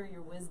ensure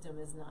your wisdom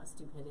is not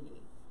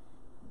stupidity?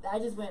 I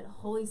just went,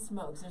 holy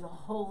smokes, there's a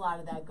whole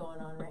lot of that going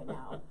on right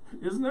now.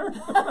 Isn't there?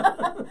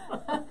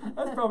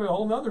 That's probably a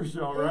whole nother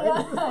show,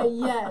 right?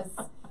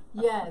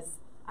 Yes.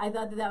 I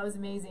thought that was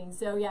amazing.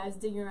 So yeah, I was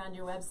digging around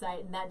your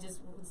website, and that just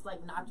was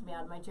like knocked me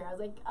out of my chair. I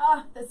was like,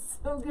 that's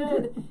so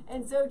good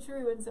and so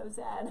true and so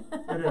sad.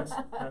 It is.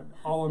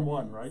 All in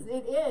one, right?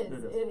 It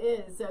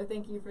is. So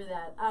thank you for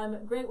that.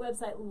 Great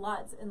website,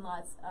 lots and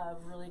lots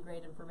of really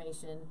great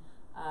information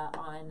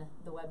on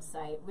the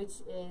website,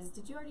 which is,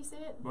 did you already say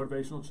it?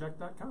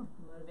 Motivationalcheck.com.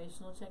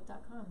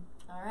 Motivationalcheck.com.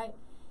 All right.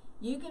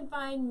 You can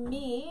find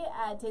me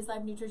at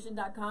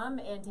tastelifenutrition.com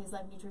and Taste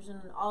Life Nutrition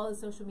on all the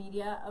social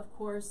media. Of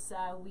course,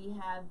 we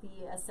have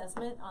the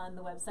assessment on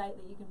the website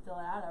that you can fill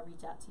out. I'll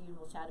reach out to you and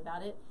we'll chat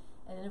about it.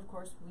 And then, of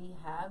course, we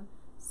have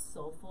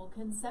Soulful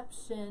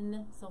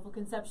Conception. Soulful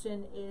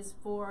Conception is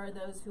for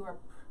those who are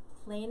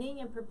planning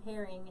and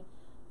preparing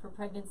for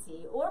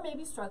pregnancy or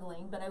maybe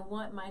struggling, but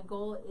my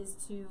goal is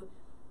to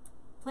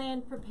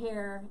plan,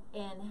 prepare,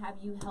 and have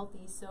you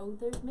healthy so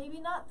there's maybe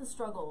not the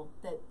struggle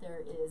that there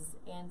is,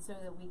 and so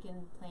that we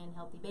can plan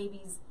healthy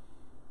babies,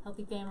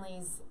 healthy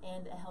families,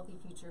 and a healthy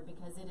future,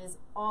 because it is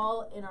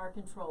all in our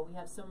control. We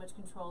have so much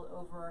control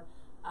over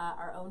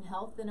our own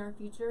health and our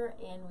future,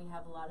 and we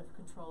have a lot of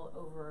control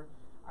over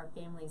our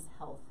family's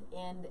health.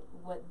 And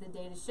what the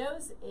data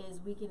shows is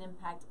we can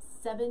impact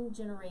 7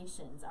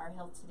 generations. Our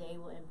health today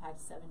will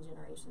impact 7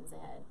 generations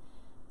ahead.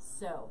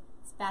 So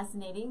it's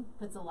fascinating,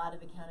 puts a lot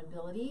of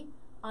accountability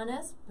on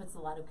us, puts a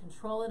lot of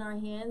control in our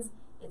hands.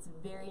 It's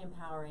very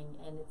empowering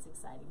and it's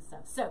exciting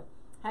stuff. So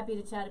happy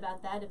to chat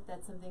about that if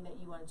that's something that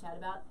you want to chat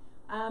about.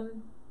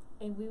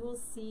 And we will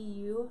see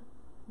you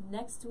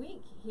next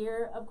week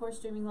here, of course,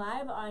 streaming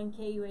live on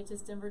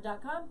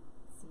KUHSdenver.com.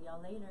 See y'all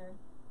later.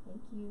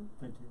 Thank you.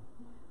 Thank you.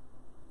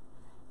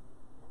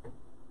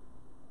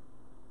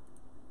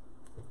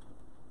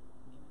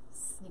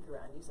 Sneak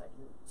around you so I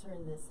can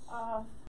turn this off.